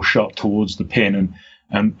normal shot towards the pin.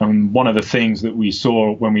 And one of the things that we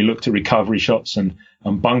saw when we looked at recovery shots and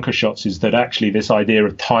bunker shots is that actually this idea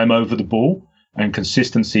of time over the ball and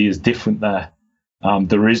consistency is different there.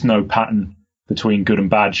 There is no pattern between good and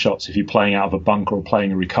bad shots if you're playing out of a bunker or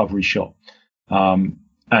playing a recovery shot.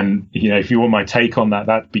 And, if you want my take on that,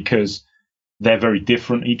 that's because they're very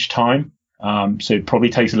different each time. So it probably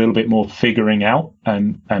takes a little bit more figuring out.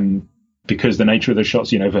 And because the nature of the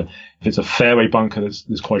shots, if it's a fairway bunker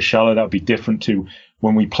that's quite shallow, that would be different to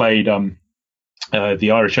when we played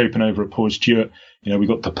the Irish Open over at Port Stewart. We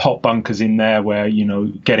got the pot bunkers in there where,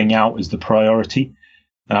 getting out is the priority.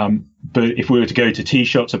 But if we were to go to tee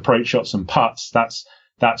shots, approach shots, and putts,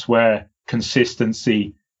 that's where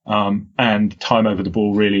consistency and time over the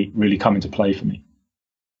ball really come into play for me.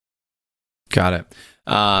 Got it.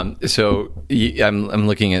 So I'm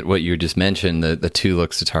looking at what you just mentioned, the 2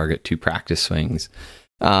 looks to target, 2 practice swings,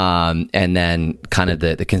 and then kind of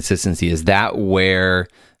the consistency. Is that where,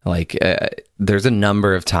 there's a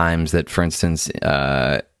number of times that, for instance,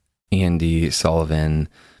 Andy Sullivan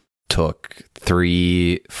took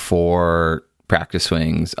 3-4 practice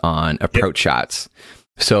swings on approach shots.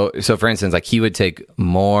 So for instance, he would take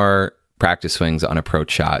more practice swings on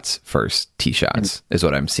approach shots first tee shots, is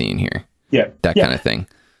what I'm seeing here. Yeah. That kind of thing.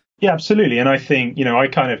 Yeah, absolutely. And I think, I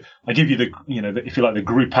give you if you like, the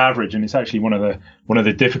group average, and it's actually one of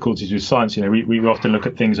the difficulties with science. We often look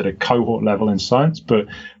at things at a cohort level in science, but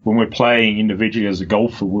when we're playing individually as a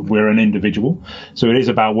golfer, we're an individual. So it is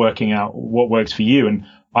about working out what works for you. And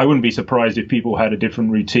I wouldn't be surprised if people had a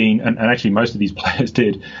different routine, and actually most of these players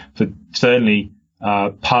did. For certainly,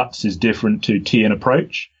 putts is different to tee and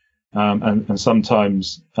approach, and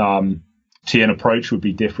sometimes tee and approach would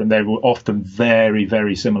be different. They were often very,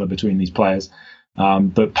 very similar between these players,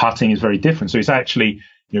 but putting is very different. So it's actually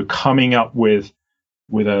coming up with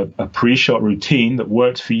a pre-shot routine that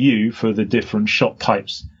works for you for the different shot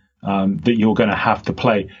types that you're going to have to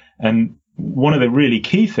play. And one of the really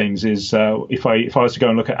key things is if I was to go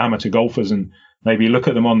and look at amateur golfers and maybe look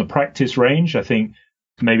at them on the practice range, I think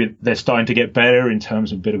maybe they're starting to get better in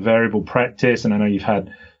terms of a bit of variable practice. And I know you've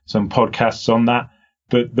had some podcasts on that.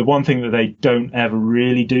 But the one thing that they don't ever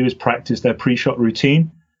really do is practice their pre-shot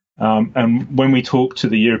routine. And when we talk to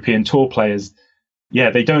the European Tour players,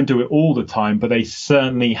 they don't do it all the time, but they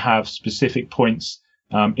certainly have specific points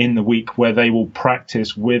in the week where they will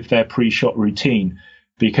practice with their pre-shot routine.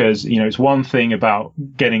 Because, it's one thing about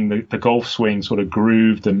getting the golf swing sort of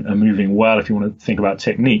grooved and moving well if you want to think about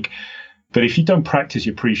technique. But if you don't practice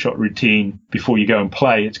your pre-shot routine before you go and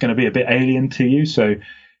play, it's going to be a bit alien to you. So,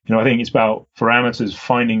 I think it's about, for amateurs,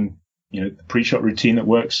 finding, the pre-shot routine that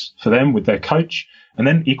works for them with their coach, and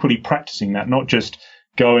then equally practicing that, not just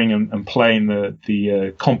going and playing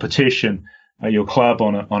the competition at your club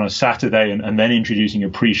on a Saturday and then introducing a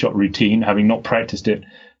pre-shot routine, having not practiced it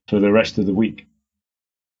for the rest of the week.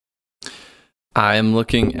 I'm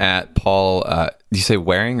looking at Paul, do you say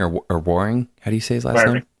Waring or Waring? How do you say his last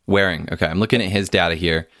name? Waring. Okay, I'm looking at his data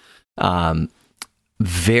here.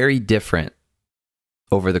 Very different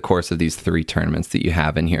over the course of these 3 tournaments that you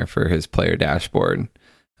have in here for his player dashboard.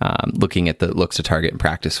 Looking at the looks to target and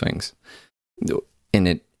practice swings.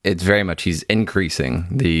 And it's very much, he's increasing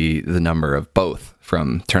the number of both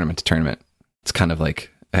from tournament to tournament. It's kind of like,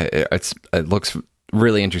 it looks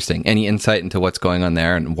really interesting. Any insight into what's going on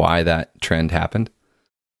there and why that trend happened?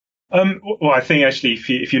 Well, I think actually,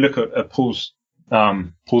 if you look at Paul's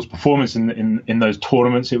performance in those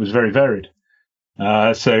tournaments, it was very varied.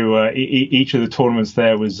 Each of the tournaments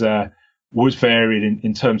there was varied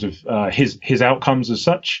in terms of his outcomes as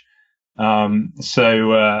such.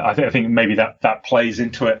 I think maybe that plays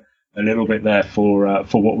into it a little bit there for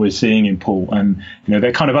what we're seeing in Paul, and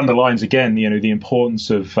that kind of underlines again the importance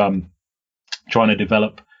of trying to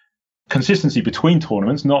develop consistency between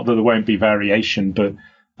tournaments. Not that there won't be variation, but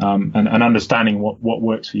and understanding what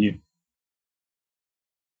works for you.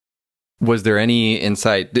 Was there any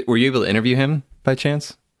insight? Were you able to interview him by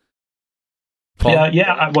chance? Paul?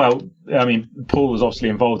 Yeah. Well, I mean, Paul was obviously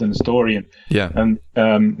involved in the story and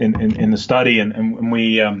in the study, and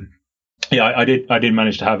we, I did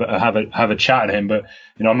manage to have a chat at him, but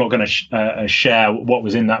I'm not going to share what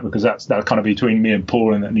was in that, because that's kind of between me and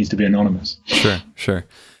Paul, and that needs to be anonymous. Sure.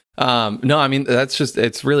 No, I mean,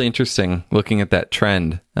 it's really interesting looking at that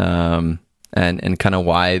trend, and kind of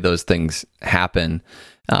why those things happen.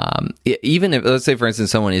 Even if, let's say, for instance,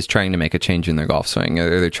 someone is trying to make a change in their golf swing,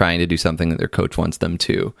 or they're trying to do something that their coach wants them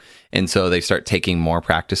to, and so they start taking more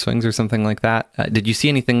practice swings or something like that. Did you see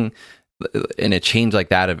anything in a change like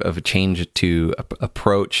that, of a change to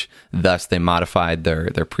approach, thus they modified their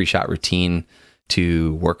pre-shot routine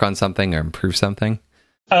to work on something or improve something?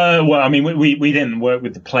 Well, I mean, we didn't work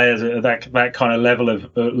with the players at that kind of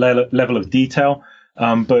level of detail.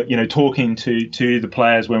 But talking to the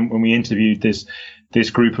players when we interviewed this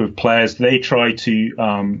group of players, they try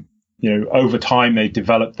to over time they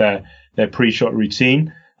developed their pre-shot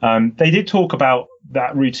routine. They did talk about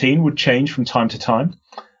that routine would change from time to time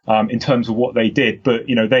in terms of what they did, but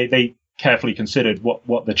they carefully considered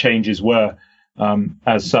what the changes were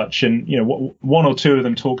as such. And one or two of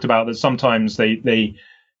them talked about that sometimes they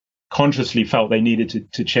consciously felt they needed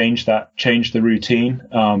to change the routine,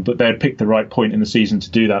 but they had picked the right point in the season to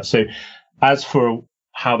do that. So as for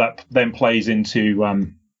how that then plays into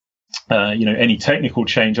any technical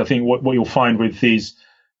change, I think what you'll find with these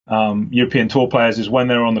European Tour players is when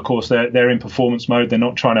they're on the course, they're in performance mode. They're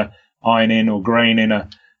not trying to iron in or grain in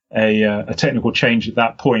a technical change at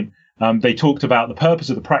that point. They talked about the purpose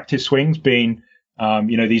of the practice swings being,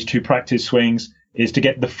 these 2 practice swings is to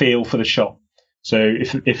get the feel for the shot. So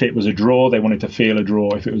if it was a draw, they wanted to feel a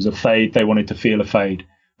draw. If it was a fade, they wanted to feel a fade.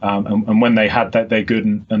 And when they had that, they're good,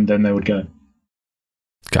 and then they would go.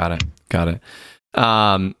 Got it.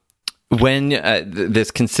 When this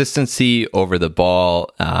consistency over the ball,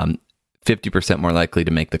 50% more likely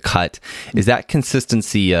to make the cut, is that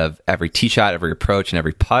consistency of every tee shot, every approach, and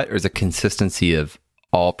every putt, or is it consistency of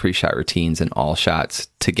all pre-shot routines and all shots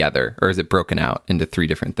together, or is it broken out into 3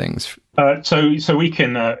 different things? So we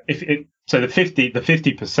can So the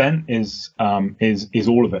 50% is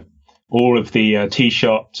all of it, all of the tee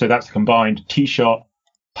shot. So that's the combined tee shot,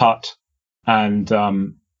 putt, and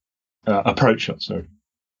approach shot. Sorry.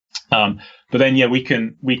 But then we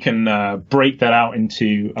can break that out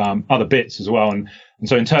into other bits as well. And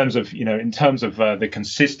so in terms of the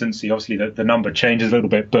consistency, obviously the number changes a little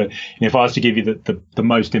bit. But if I was to give you the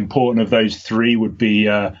most important of those 3 would be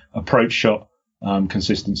approach shot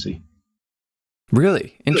consistency.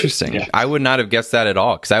 Really interesting. Yeah. I would not have guessed that at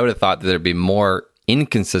all, because I would have thought that there'd be more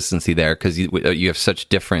inconsistency there, because you have such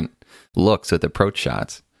different looks with approach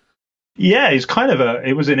shots. Yeah, it's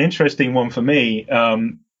it was an interesting one for me,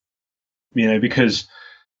 because,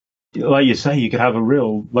 like you say, you could have a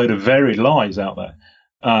real load of varied lies out there.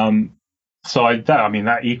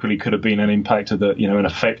 That equally could have been an impact of the, an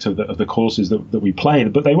effect of the courses that we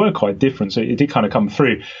played, but they were quite different. So it did kind of come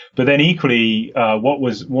through. But then equally, what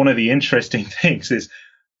was one of the interesting things is,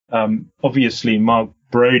 obviously Mark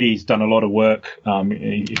Brody's done a lot of work.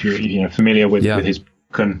 If you're familiar with his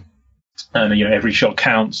book and every shot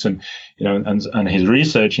counts, and his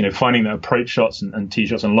research, finding that approach shots and tee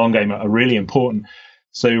shots and long game are really important.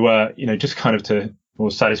 So, just kind of to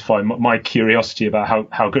satisfy my curiosity about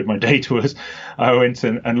how good my data was, I went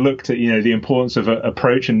and looked at the importance of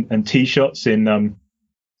approach and tee shots in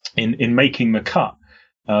in making the cut.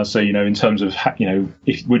 So, in terms of,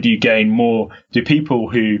 would you gain more? Do people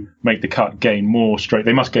who make the cut gain more stroke?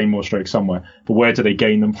 They must gain more stroke somewhere, but where do they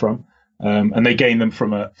gain them from? And they gain them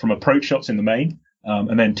from approach shots in the main,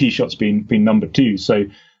 and then tee shots being number two. So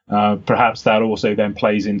perhaps that also then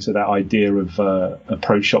plays into that idea of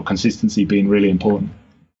approach shot consistency being really important.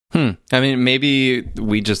 I mean, maybe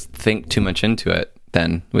we just think too much into it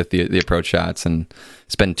then with the approach shots and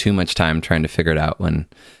spend too much time trying to figure it out when,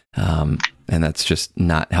 and that's just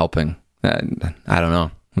not helping. I don't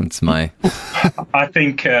know. It's my. I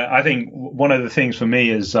think one of the things for me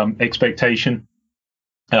is expectation.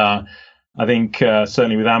 I think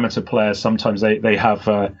certainly with amateur players, sometimes they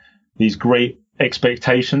have these great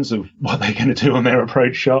expectations of what they're going to do on their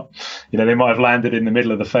approach shot. They might have landed in the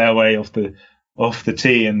middle of the fairway off the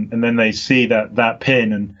tee, and then they see that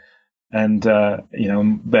pin and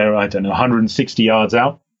they're, I don't know, 160 yards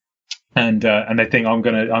out, and they think I'm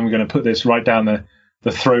gonna put this right down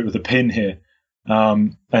the throat of the pin here,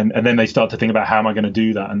 and then they start to think about how am I going to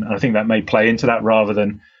do that, and I think that may play into that rather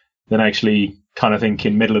than actually kind of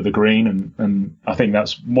thinking middle of the green, and I think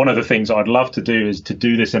that's one of the things I'd love to do is to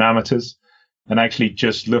do this in amateurs and actually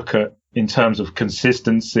just look at, in terms of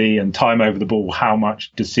consistency and time over the ball, how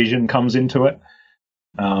much decision comes into it.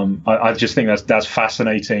 I just think that's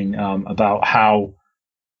fascinating about how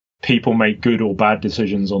people make good or bad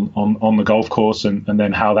decisions on the golf course, and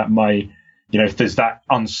then how that may, if there's that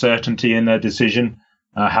uncertainty in their decision,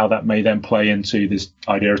 how that may then play into this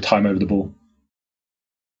idea of time over the ball.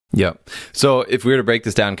 Yep. So if we were to break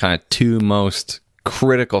this down, kind of two most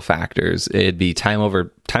critical factors, it'd be time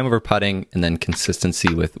over putting, and then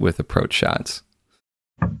consistency with approach shots.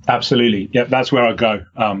 Absolutely. Yeah, that's where I go.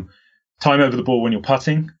 Time over the ball when you're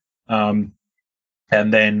putting, and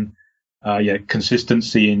then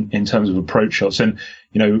consistency in terms of approach shots. And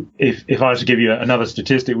if I was to give you another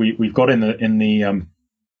statistic, we've got in the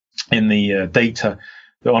data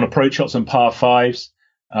that on approach shots and par fives,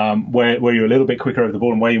 where you're a little bit quicker over the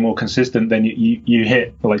ball and where you're more consistent, then you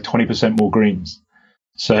hit like 20% more greens.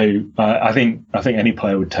 So I think any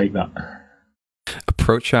player would take that.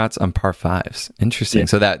 Approach shots on par fives. Interesting. Yeah.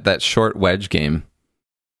 So that short wedge game.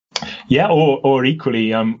 Yeah, or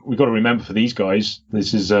equally, we've got to remember for these guys,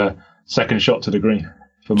 this is a second shot to the green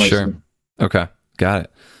for most of them. Okay, got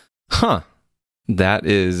it. Huh. That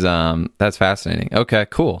is that's fascinating. Okay,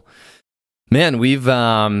 cool. Man, we've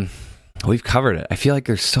covered it. I feel like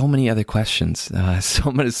there's so many other questions,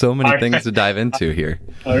 so many things to dive into here.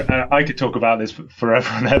 I could talk about this forever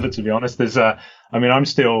and ever, to be honest. I'm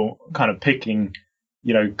still kind of picking,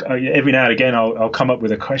 every now and again I'll come up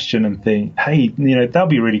with a question and think, hey, that'd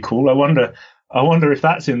be really cool. I wonder if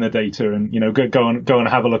that's in the data, and go and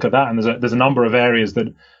have a look at that. And there's a number of areas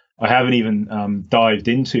that I haven't even dived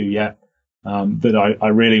into yet, that I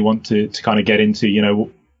really want to kind of get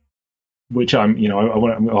into, which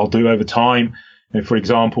I'll do over time. For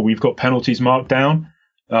example, we've got penalties marked down.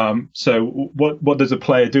 So what does a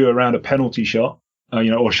player do around a penalty shot,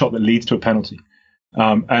 or a shot that leads to a penalty?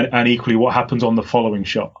 And equally, what happens on the following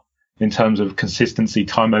shot in terms of consistency,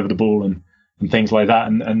 time over the ball, and things like that.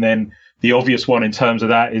 And then the obvious one in terms of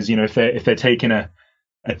that is, if they're taking a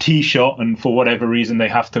tee shot and for whatever reason they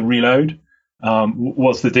have to reload,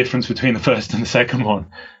 what's the difference between the first and the second one?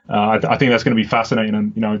 I think that's going to be fascinating,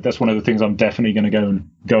 and that's one of the things I'm definitely going to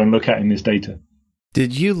go and look at in this data.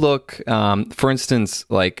 Did you look, for instance,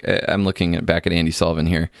 like I'm looking back at Andy Sullivan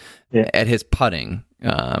here, at his putting?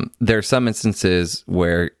 There are some instances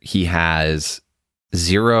where he has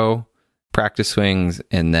 0 practice swings,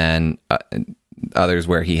 and then others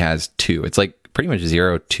where he has 2. It's like pretty much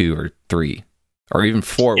 0, 2, or 3, or even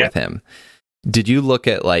 4 with him. Did you look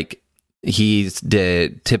at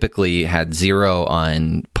typically had 0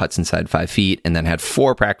 on putts inside 5 feet, and then had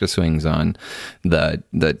 4 practice swings on the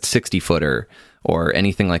 60-footer or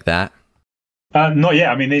anything like that? Not yet.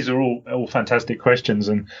 I mean, these are all fantastic questions,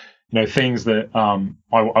 and things that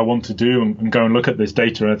I want to do and go and look at this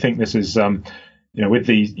data. And I think this is with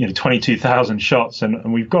these 22,000 shots,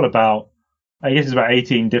 and we've got about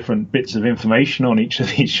 18 different bits of information on each of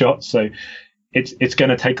these shots. So it's going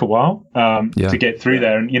to take a while to get through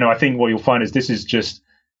there. And I think what you'll find is this is just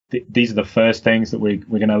these are the first things that we're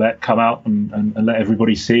going to let come out and let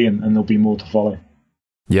everybody see, and there'll be more to follow.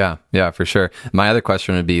 Yeah, for sure. My other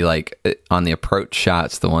question would be on the approach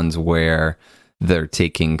shots, the ones where they're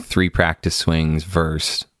taking 3 practice swings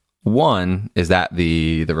versus 1. Is that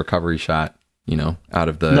the recovery shot? Out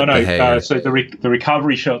of the hay? So the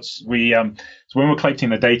recovery shots, we so when we're collecting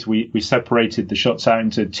the data, we separated the shots out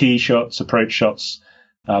into tee shots, approach shots,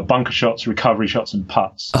 bunker shots, recovery shots, and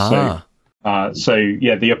putts. So So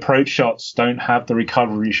yeah, the approach shots don't have the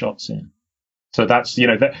recovery shots in. So that's, this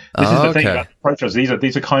is the thing about approach shots. These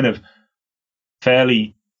are kind of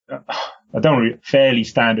fairly, fairly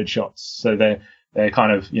standard shots. So they're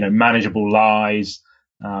kind of, manageable lies.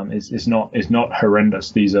 It's not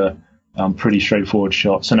horrendous. These are pretty straightforward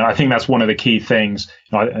shots. And I think that's one of the key things.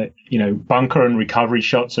 Bunker and recovery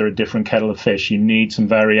shots are a different kettle of fish. You need some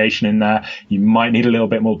variation in there. You might need a little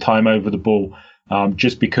bit more time over the ball,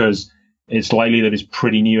 just because it's likely that it's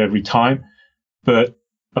pretty new every time. But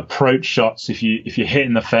approach shots, if you're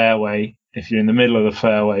hitting the fairway, if you're in the middle of the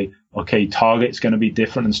fairway, okay, target's going to be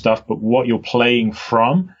different and stuff, but what you're playing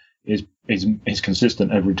from is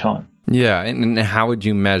consistent every time. Yeah, and how would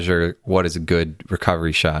you measure what is a good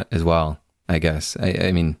recovery shot as well? I guess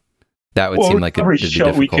I mean that would seem like it'd be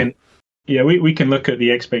difficult. We can look at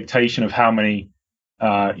the expectation of how many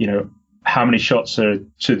shots are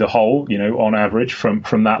to the hole, on average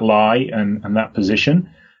from that lie and that position.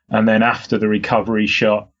 And then after the recovery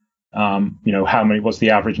shot, what's the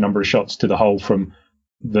average number of shots to the hole from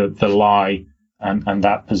the lie and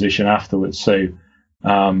that position afterwards. So,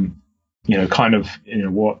 what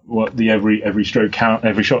the every stroke count,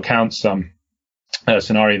 every shot counts,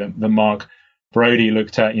 scenario that Mark Brody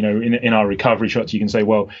looked at, in our recovery shots, you can say,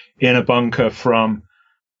 well, in a bunker from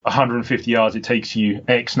 150 yards, it takes you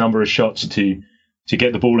X number of shots to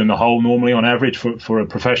get the ball in the hole normally on average for a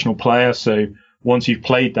professional player. So once you've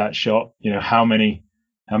played that shot, how many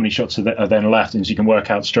shots are then left, and so you can work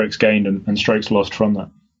out strokes gained and strokes lost from that.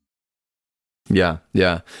 Yeah.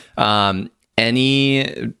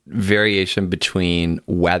 Any variation between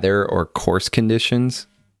weather or course conditions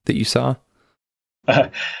that you saw?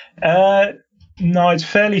 No, it's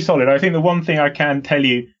fairly solid. I think the one thing I can tell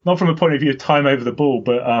you, not from a point of view of time over the ball,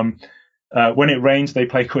 but when it rains, they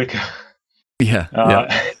play quicker. Yeah.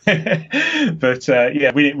 But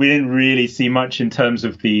we didn't really see much in terms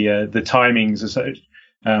of the timings as such.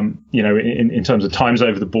 In terms of times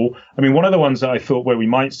over the ball. I mean, one of the ones that I thought where we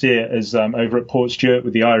might see it is over at Portstewart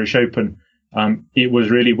with the Irish Open. It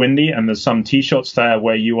was really windy, and there's some tee shots there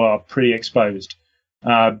where you are pretty exposed.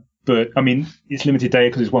 But I mean, it's limited data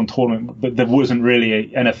because it's one tournament, but there wasn't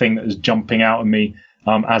really anything that was jumping out at me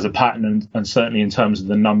as a pattern, and certainly in terms of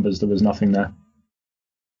the numbers, there was nothing there.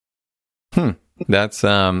 That's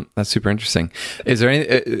super interesting. Is there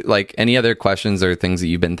any other questions or things that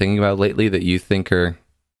you've been thinking about lately that you think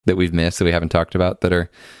that we've missed, that we haven't talked about, that are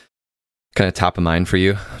kind of top of mind for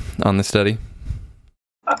you on the study?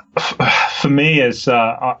 For me, is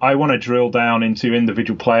I want to drill down into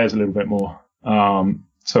individual players a little bit more.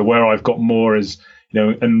 So where I've got more is,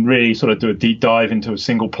 and really sort of do a deep dive into a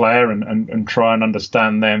single player and try and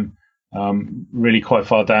understand them really quite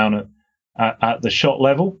far down at the shot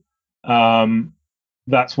level.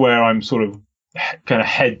 That's where I'm sort of going to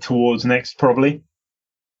head towards next, probably.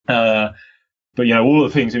 But all the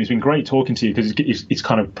things, it's been great talking to you because it's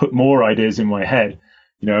kind of put more ideas in my head.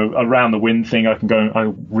 Around the wind thing, I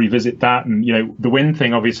revisit that. And, the wind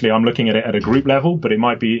thing, obviously, I'm looking at it at a group level, but it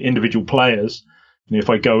might be individual players. If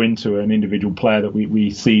I go into an individual player that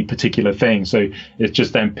we see particular things. So it's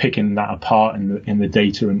just then picking that apart in the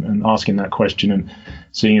data and asking that question and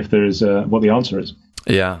seeing if there is what the answer is.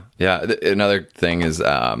 Yeah. Another thing is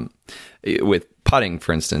with putting,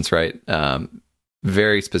 for instance, right?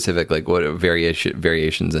 Very specific, like what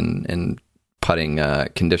variations in putting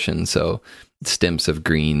conditions. So stimps of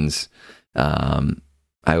greens.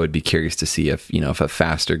 I would be curious to see if a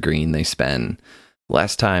faster green they spend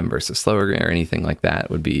less time versus slower green or anything like that.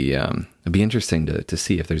 Would be it'd be interesting to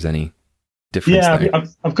see if there's any difference. Yeah, there.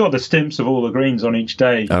 I've got the stimps of all the greens on each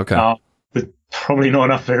day. Okay. But probably not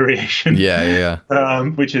enough variation. Yeah.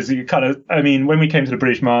 Which is kind of, I mean, when we came to the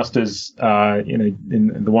British Masters,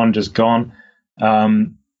 in the one just gone,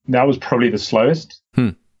 that was probably the slowest.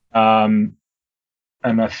 And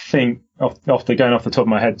I think going off the top of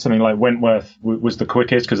my head, something like Wentworth was the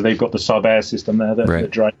quickest because they've got the sub-air system there that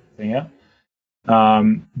drives everything out.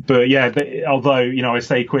 But yeah, although, I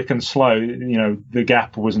say quick and slow, the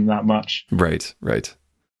gap wasn't that much. Right.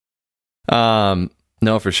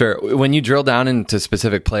 No, for sure. When you drill down into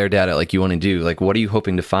specific player data, like you want to do, like, what are you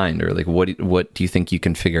hoping to find, or like, what do you think you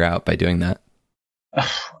can figure out by doing that?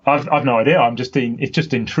 I've no idea. It's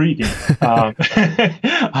just intriguing. I'm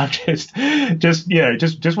just want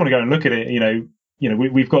to go and look at it.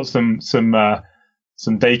 We've got some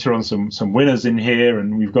data on some winners in here,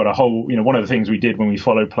 and we've got a whole, one of the things we did when we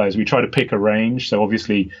followed players, we try to pick a range. So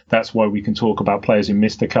obviously that's why we can talk about players who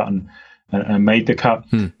missed the cut and made the cut.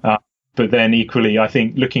 But then equally, I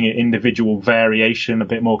think looking at individual variation a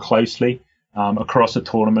bit more closely across a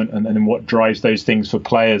tournament and what drives those things for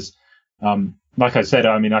players. like I said,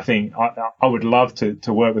 I mean, I think I would love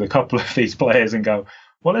to work with a couple of these players and go,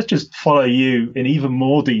 well, let's just follow you in even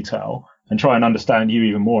more detail and try and understand you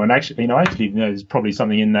even more. And actually, there's probably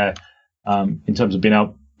something in there in terms of being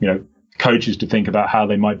able, coaches to think about how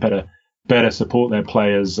they might better support their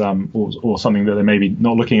players, or something that they may be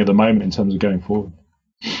not looking at the moment in terms of going forward.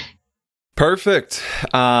 Perfect.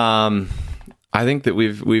 I think that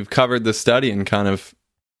we've covered the study and kind of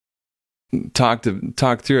talked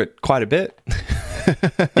through it quite a bit.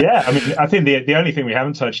 Yeah, I mean, I think the only thing we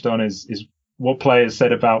haven't touched on is what players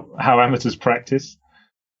said about how amateurs practice.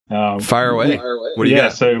 Fire away. What do you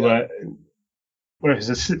got? So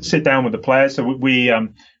sit down with the players. So we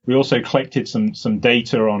also collected some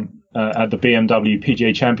data on at the BMW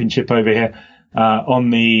PGA Championship over here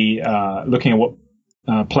on the looking at what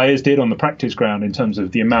players did on the practice ground in terms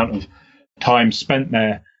of the amount of time spent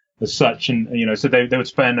there as such. And so they would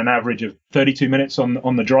spend an average of 32 minutes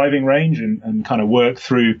on the driving range and kind of work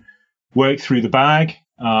through the bag.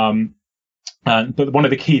 But one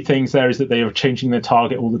of the key things there is that they are changing their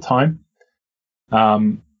target all the time.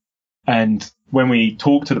 And when we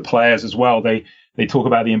talk to the players as well, they talk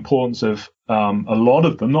about the importance of a lot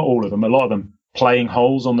of them, not all of them, a lot of them playing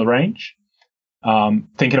holes on the range,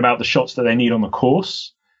 thinking about the shots that they need on the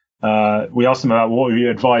course. We asked them about what would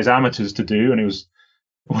you advise amateurs to do, and it was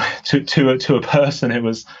to a person, it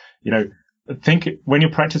was, think when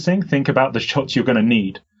you're practicing, think about the shots you're going to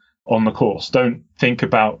need on the course. Don't think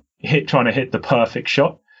about trying to hit the perfect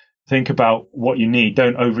shot. Think about what you need.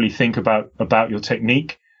 Don't overly think about your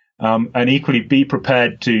technique. And equally be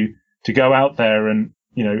prepared to go out there and,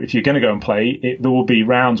 if you're going to go and play, there will be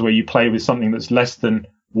rounds where you play with something that's less than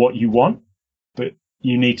what you want, but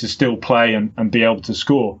you need to still play and be able to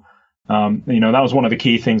score. That was one of the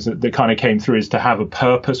key things that kind of came through, is to have a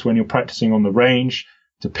purpose when you're practicing on the range,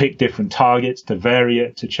 to pick different targets, to vary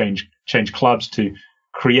it, to change clubs, to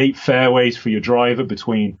create fairways for your driver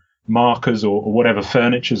between markers or whatever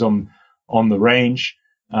furniture's on the range.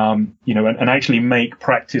 And actually make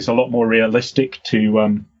practice a lot more realistic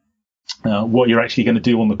to what you're actually going to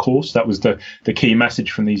do on the course. That was the key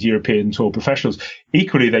message from these European Tour professionals.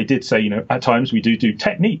 Equally, they did say, at times we do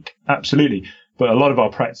technique, absolutely. But a lot of our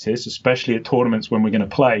practice, especially at tournaments when we're going to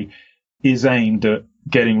play, is aimed at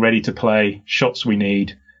getting ready to play, shots we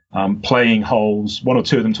need, playing holes. One or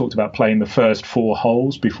two of them talked about playing the first 4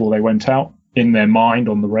 holes before they went out in their mind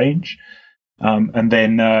on the range. And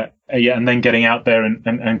then getting out there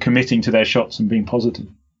and committing to their shots and being positive.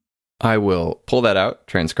 I will pull that out,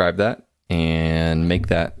 transcribe that, and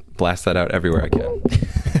blast that out everywhere I can.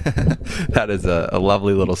 That is a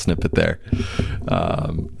lovely little snippet there.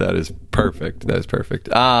 That is perfect.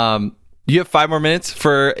 You have 5 more minutes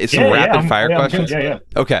for some rapid fire questions? Yeah.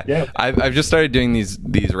 Okay. Yeah. I've just started doing these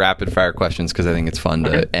rapid fire questions because I think it's fun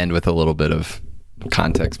to end with a little bit of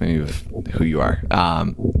context, maybe of who you are.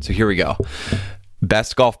 So here we go.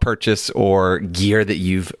 Best golf purchase or gear that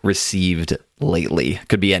you've received lately?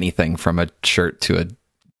 Could be anything from a shirt to a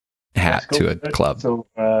hat to a club. So,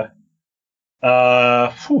 so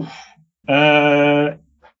I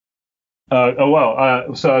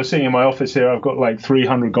was sitting in my office here. I've got like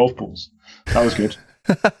 300 golf balls. That was good.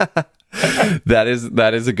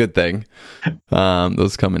 That is a good thing.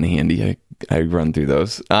 Those come in handy. I run through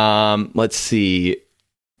those. Let's see.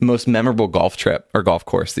 Most memorable golf trip or golf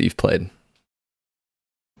course that you've played?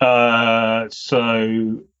 That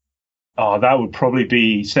would probably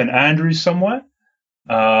be St Andrews somewhere.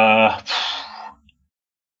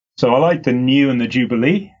 So I like the New and the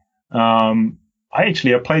Jubilee. I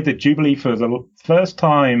played the Jubilee for the first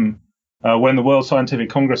time when the World Scientific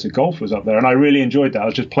Congress of Golf was up there, and I really enjoyed that. I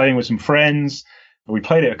was just playing with some friends. We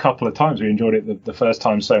played it a couple of times. We enjoyed it the first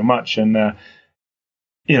time so much, and some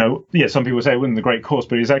people say it wasn't a great course,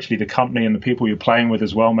 but it was actually the company and the people you're playing with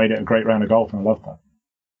as well made it a great round of golf, and I loved that.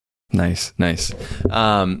 Nice.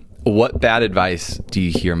 What bad advice do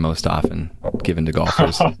you hear most often given to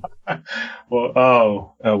golfers?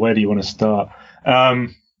 Well, where do you want to start?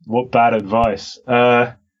 What bad advice?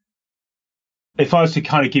 If I was to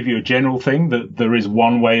kind of give you a general thing, that there is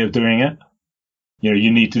one way of doing it.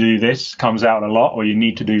 You need to do this, comes out a lot, or you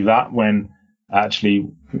need to do that, when actually,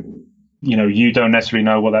 you don't necessarily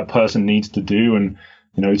know what that person needs to do. And,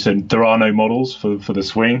 so there are no models for the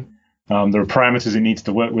swing. There are parameters it needs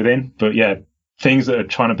to work within, but things that are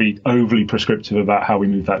trying to be overly prescriptive about how we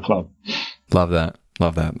move that club. Love that.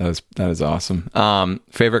 That is awesome.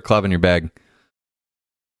 Favorite club in your bag?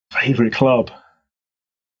 Favorite club?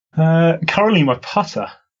 Currently my putter.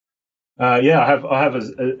 I have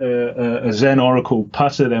a Zen Oracle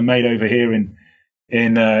putter. They're made over here in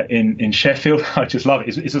Sheffield. I just love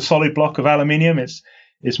it. It's a solid block of aluminium. It's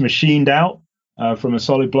machined out. from a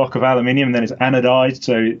solid block of aluminium, and then it's anodized,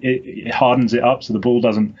 so it hardens it up so the ball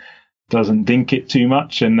doesn't dink it too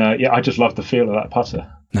much. And I just love the feel of that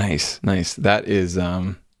putter. Nice. That is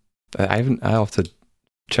I'll have to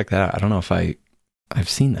check that out. I don't know if I've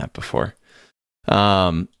seen that before.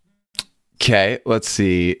 Okay, let's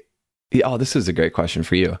see. Oh, this is a great question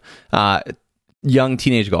for you. Young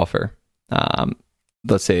teenage golfer,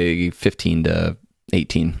 let's say 15 to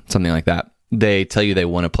 18, something like that. They tell you they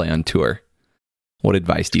want to play on tour. What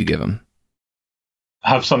advice do you give them?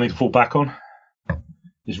 Have something to fall back on.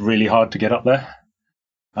 It's really hard to get up there.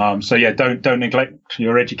 So yeah, don't neglect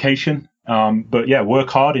your education. But yeah, work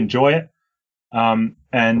hard, enjoy it. And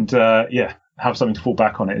have something to fall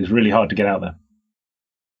back on. It is really hard to get out there.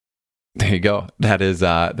 There you go. That is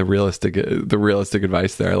the realistic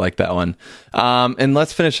advice there. I like that one. And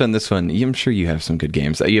let's finish on this one. I'm sure you have some good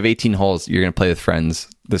games. You have 18 holes. You're going to play with friends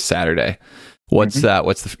this Saturday. What's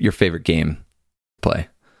your favorite game play?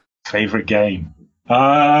 Favorite game?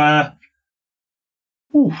 I'd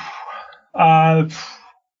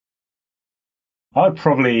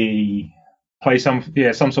probably play some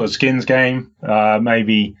sort of skins game.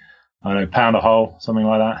 Maybe, I don't know, pound a hole, something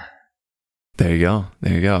like that. There you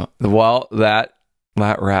go. Well, that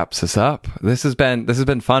wraps us up. This has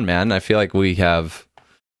been fun, man. I feel like we have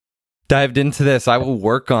dived into this. I will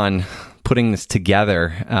work on putting this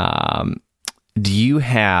together. Do you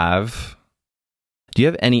have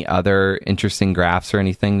any other interesting graphs or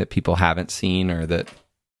anything that people haven't seen or that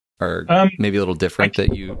are maybe a little different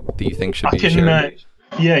that you think should be shared?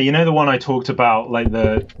 Yeah, the one I talked about, like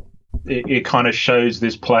it kind of shows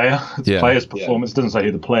this player's performance. It doesn't say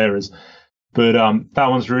who the player is. But that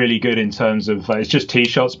one's really good in terms of it's just tee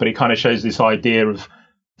shots, but it kind of shows this idea of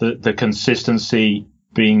the consistency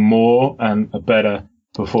being more and a better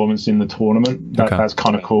performance in the tournament. That's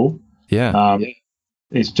kind of cool. Yeah.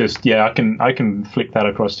 It's just I can flick that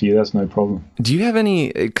across to you. That's no problem. Do you have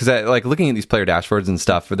any? Because I like looking at these player dashboards and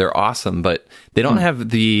stuff. They're awesome, but they don't have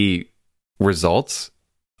the results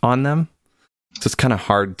on them, so it's kind of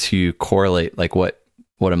hard to correlate like what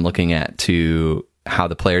I'm looking at to how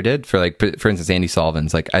the player did. For instance, Andy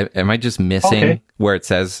Sullivan's, like, am I just missing where it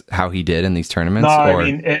says how he did in these tournaments? No, I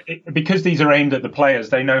mean, because these are aimed at the players,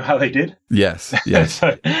 they know how they did. Yes.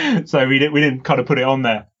 so we didn't kind of put it on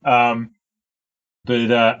there.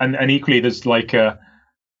 But equally, there's like the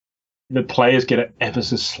players get an ever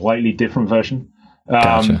so slightly different version.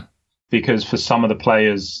 Gotcha. Because for some of the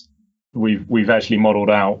players, we've actually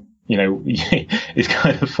modeled out. It's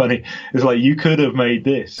kind of funny. It's like, you could have made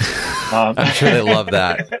this. I'm sure they love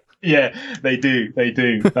that. Yeah, they do.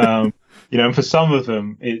 And for some of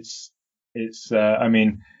them, it's. I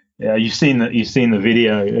mean, you've seen the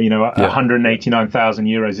video. 189,000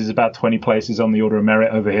 euros is about 20 places on the order of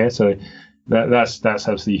merit over here. So that's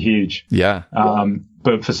absolutely huge. Yeah.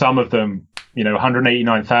 But for some of them,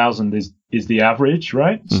 189,000 is the average,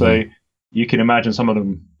 right? Mm-hmm. So you can imagine some of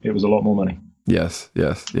them, it was a lot more money. Yes.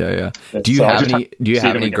 Yeah. Do you have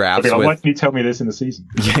any graphs? Why can you tell me this in the season?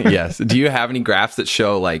 Yes. Do you have any graphs that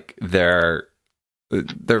show like their,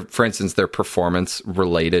 for instance, their performance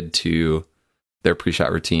related to their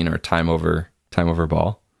pre-shot routine or time over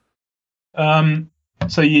ball?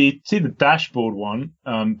 So you see the dashboard one.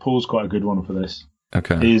 Paul's quite a good one for this.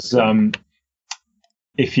 Okay. Is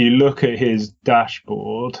if you look at his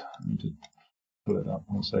dashboard, let me just pull it up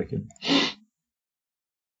 1 second.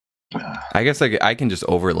 I guess I can just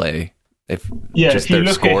overlay if you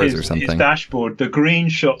look at his dashboard, the green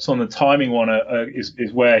shots on the timing one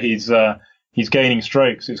is where he's gaining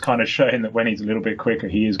strokes. It's kind of showing that when he's a little bit quicker,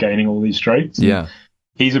 he is gaining all these strokes. Yeah,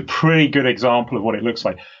 he's a pretty good example of what it looks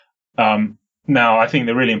like. Now, I think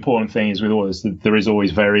the really important thing is with all this that there is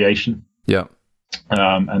always variation. Yeah,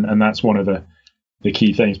 and that's one of the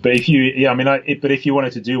key things. But if you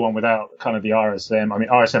wanted to do one without kind of the RSM, I mean,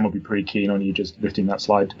 RSM would be pretty keen on you just lifting that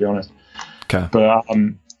slide, to be honest. Okay. But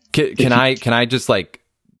can I just like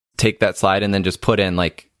take that slide and then just put in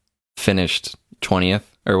like finished 20th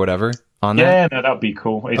or whatever on there? Yeah, no, that'd be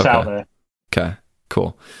cool. It's out there. Okay,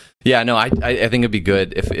 cool. Yeah, no, I think it'd be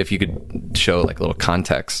good if you could show like a little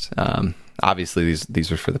context. Obviously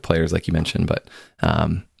these are for the players, like you mentioned, but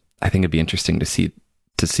I think it'd be interesting to see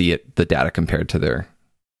the data compared to their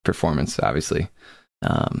performance, obviously,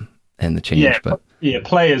 and the change. Yeah, but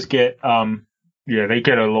players get they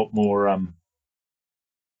get a lot more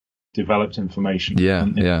developed information. Yeah.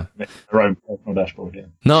 Their own personal dashboard. Yeah.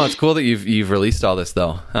 No, it's cool that you've released all this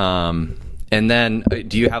though. And then,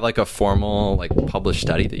 do you have like a formal like published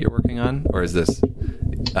study that you're working on, or is this?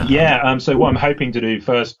 So what I'm hoping to do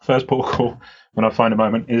first call when I find a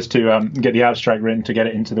moment is to get the abstract written to get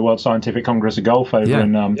it into the World Scientific Congress of Golf over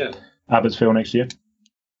Abbotsfille next year.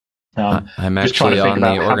 I'm actually on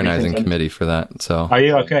the organizing committee for that. So are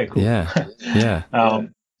you? Okay, cool. Yeah.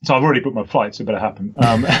 So I've already booked my flight, so it better happen.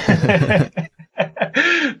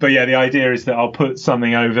 But yeah, the idea is that I'll put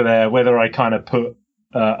something over there, whether I kind of put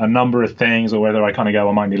a number of things or whether I kind of go,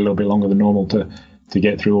 I might need a little bit longer than normal to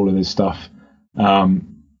get through all of this stuff.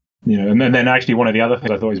 And then actually one of the other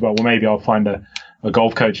things I thought is, well, maybe I'll find a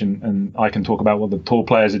golf coach and I can talk about what the tour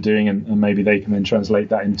players are doing and maybe they can then translate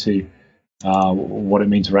that into what it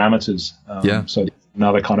means for amateurs. So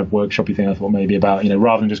another kind of workshopy thing I thought maybe about,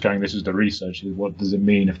 rather than just going, this is the research, what does it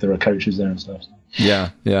mean if there are coaches there and stuff. Yeah.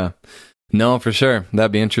 No, for sure.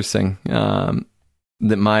 That'd be interesting.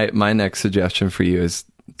 My next suggestion for you is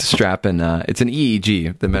to strap in, it's an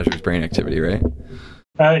EEG that measures brain activity, right?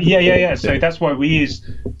 Yeah. So that's why we use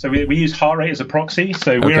heart rate as a proxy.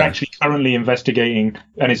 So we're actually currently investigating,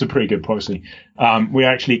 and it's a pretty good proxy. We're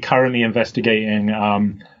actually currently investigating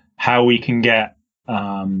how we can get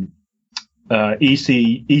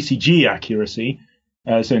ECG accuracy.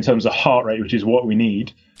 So in terms of heart rate, which is what we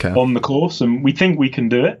need on the course, and we think we can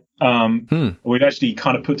do it. We've actually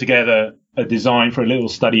kind of put together a design for a little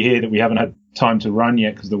study here that we haven't had time to run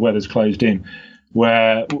yet because the weather's closed in,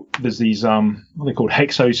 where there's these what are they called,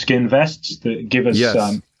 Hexoskin vests that give us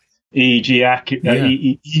ECG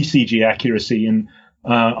accuracy, and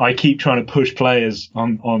I keep trying to push players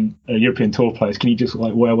on European Tour players. Can you just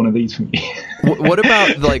wear one of these for me? What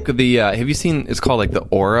about the have you seen, it's called the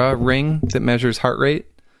Aura ring that measures heart rate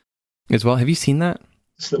as well? Have you seen that?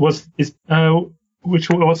 What's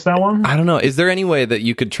that one? I don't know. Is there any way that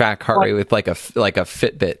you could track heart rate with like a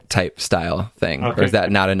Fitbit type style thing, or is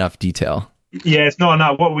that not enough detail? Yeah, it's not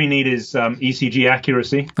enough. What we need is ECG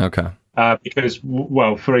accuracy. Okay. Because,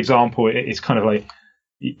 for example, it's kind of like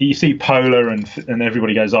you see Polar and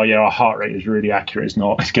everybody goes, oh yeah, our heart rate is really accurate. It's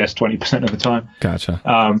not. It's guessed 20% of the time.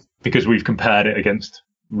 Gotcha. Because we've compared it against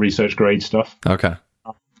research grade stuff. Okay.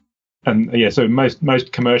 And so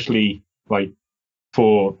most commercially,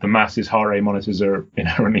 for the masses, heart rate monitors are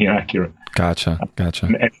inherently inaccurate. Gotcha.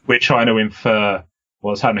 And we're trying to infer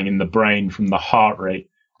what's happening in the brain from the heart rate.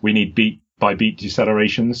 We need beat by beat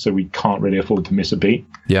decelerations, so we can't really afford to miss a beat.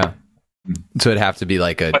 Yeah. So it'd have to be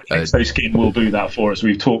like Exoskin will do that for us.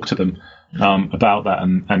 We've talked to them about that,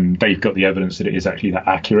 and they've got the evidence that it is actually that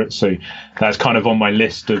accurate. So that's kind of on my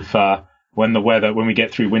list of when we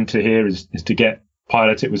get through winter here is to get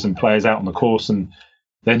piloted with some players out on the course and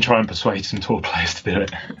then try and persuade some tour players to do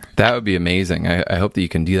it. That would be amazing. I hope that you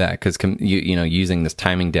can do that, because using this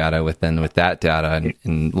timing data with that data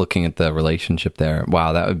and looking at the relationship there.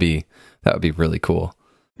 Wow, that would be really cool.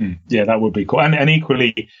 Yeah, that would be cool. And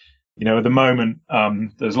equally, at the moment,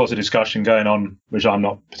 there's lots of discussion going on, which I'm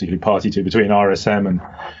not particularly party to, between RSM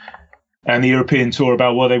and the European Tour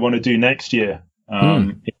about what they want to do next year.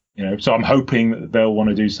 So I'm hoping that they'll want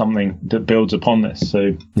to do something that builds upon this.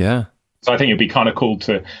 So yeah. So I think it'd be kind of cool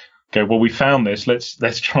to go, well, we found this.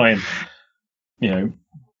 Let's try and,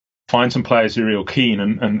 find some players who are real keen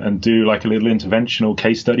and do like a little interventional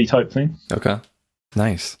case study type thing. Okay.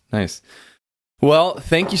 Nice. Well,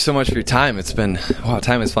 thank you so much for your time. It's been,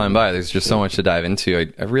 time is flying by. There's just so much to dive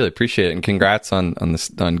into. I really appreciate it. And congrats on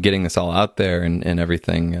getting this all out there and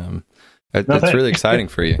everything. That's really exciting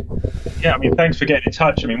for you. Yeah, thanks for getting in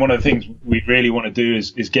touch. One of the things we really want to do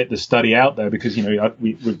is get the study out there, because I'm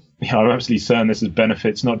absolutely certain this has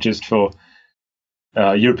benefits not just for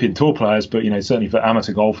European Tour players, but certainly for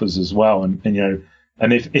amateur golfers as well. And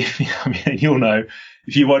if you'll know,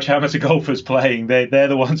 if you watch amateur golfers playing, they're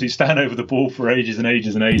the ones who stand over the ball for ages and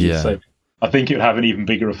ages and ages. Yeah. So I think it would have an even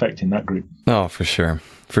bigger effect in that group. Oh, for sure.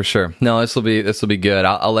 No, this will be good.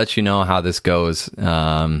 I'll let you know how this goes.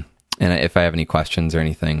 And if I have any questions or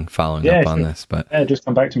anything following up on this, but just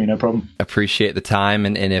come back to me, no problem. Appreciate the time.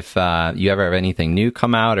 And if you ever have anything new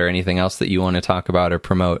come out or anything else that you want to talk about or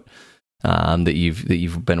promote that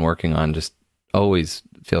you've been working on, just always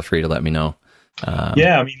feel free to let me know.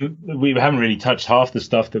 We haven't really touched half the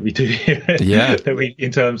stuff that we do here. Yeah.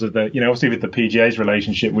 In terms of the, obviously with the PGA's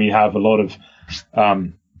relationship, we have a lot of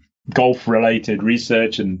golf related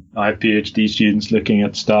research, and I have PhD students looking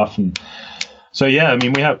at stuff. And so, we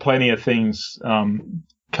have plenty of things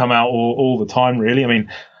come out all the time, really.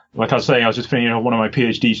 Like I was saying, I was just finishing one of my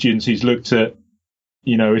PhD students who's looked at,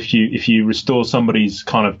 if you restore somebody's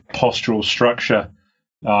kind of postural structure,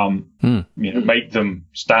 make them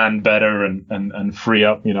stand better and free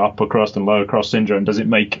up, upper cross and lower cross syndrome, does it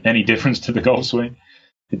make any difference to the golf swing?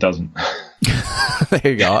 It doesn't.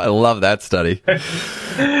 There you go. I love that study.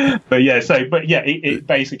 It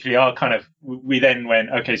basically our kind of, we then went,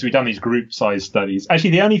 okay, so we've done these group size studies.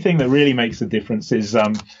 Actually, the only thing that really makes a difference is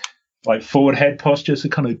like forward head posture, so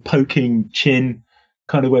kind of poking chin,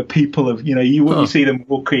 kind of where people have, you see them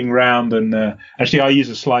walking around. And actually, I use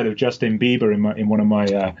a slide of Justin Bieber in one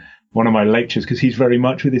of my lectures, because he's very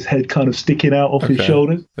much with his head kind of sticking out off his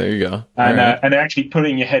shoulders. There you go. And actually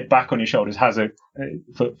putting your head back on your shoulders has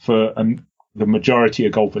for the majority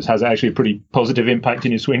of golfers, has actually a pretty positive impact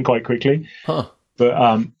in your swing quite quickly.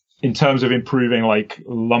 But in terms of improving like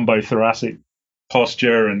lumbothoracic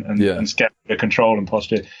posture and scapular control and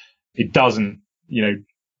posture, it doesn't,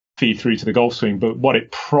 feed through to the golf swing. But what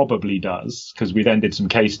it probably does, because we then did some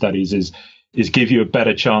case studies, is give you a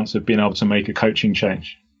better chance of being able to make a coaching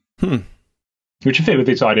change. Which fit with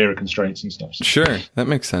this idea of constraints and stuff. Sure, that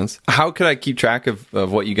makes sense. How could I keep track of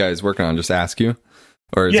what you guys working on? Just ask you?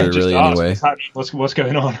 Or is there really any way? What's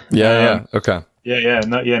going on? Yeah. Okay.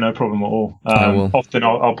 No problem at all. Often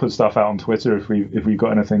I'll put stuff out on Twitter if we've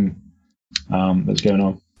got anything that's going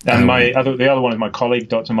on. And the other one is my colleague,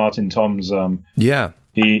 Dr. Martin Toms.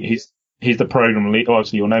 He's the program lead.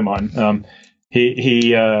 Obviously, you'll know Martin.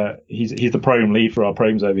 He's the program lead for our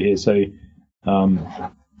programs over here. So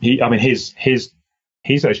he's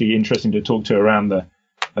actually interesting to talk to around the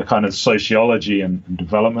kind of sociology and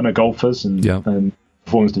development of golfers and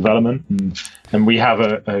performance development. And we have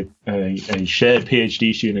a shared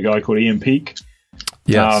PhD student, a guy called Ian Peake.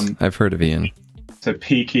 Yes, I've heard of Ian. So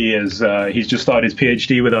Peake he's just started his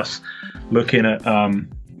PhD with us, looking at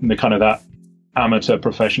the kind of that amateur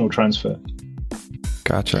professional transfer.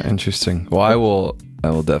 Gotcha. Interesting. Well, I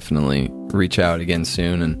will definitely reach out again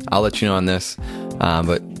soon, and I'll let you know on this.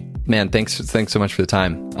 But man, thanks so much for the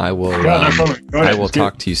time. I will I will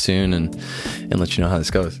talk to you soon and let you know how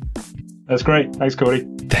this goes. That's great. Thanks, Cody.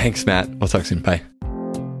 Thanks, Matt. We'll talk soon. Bye.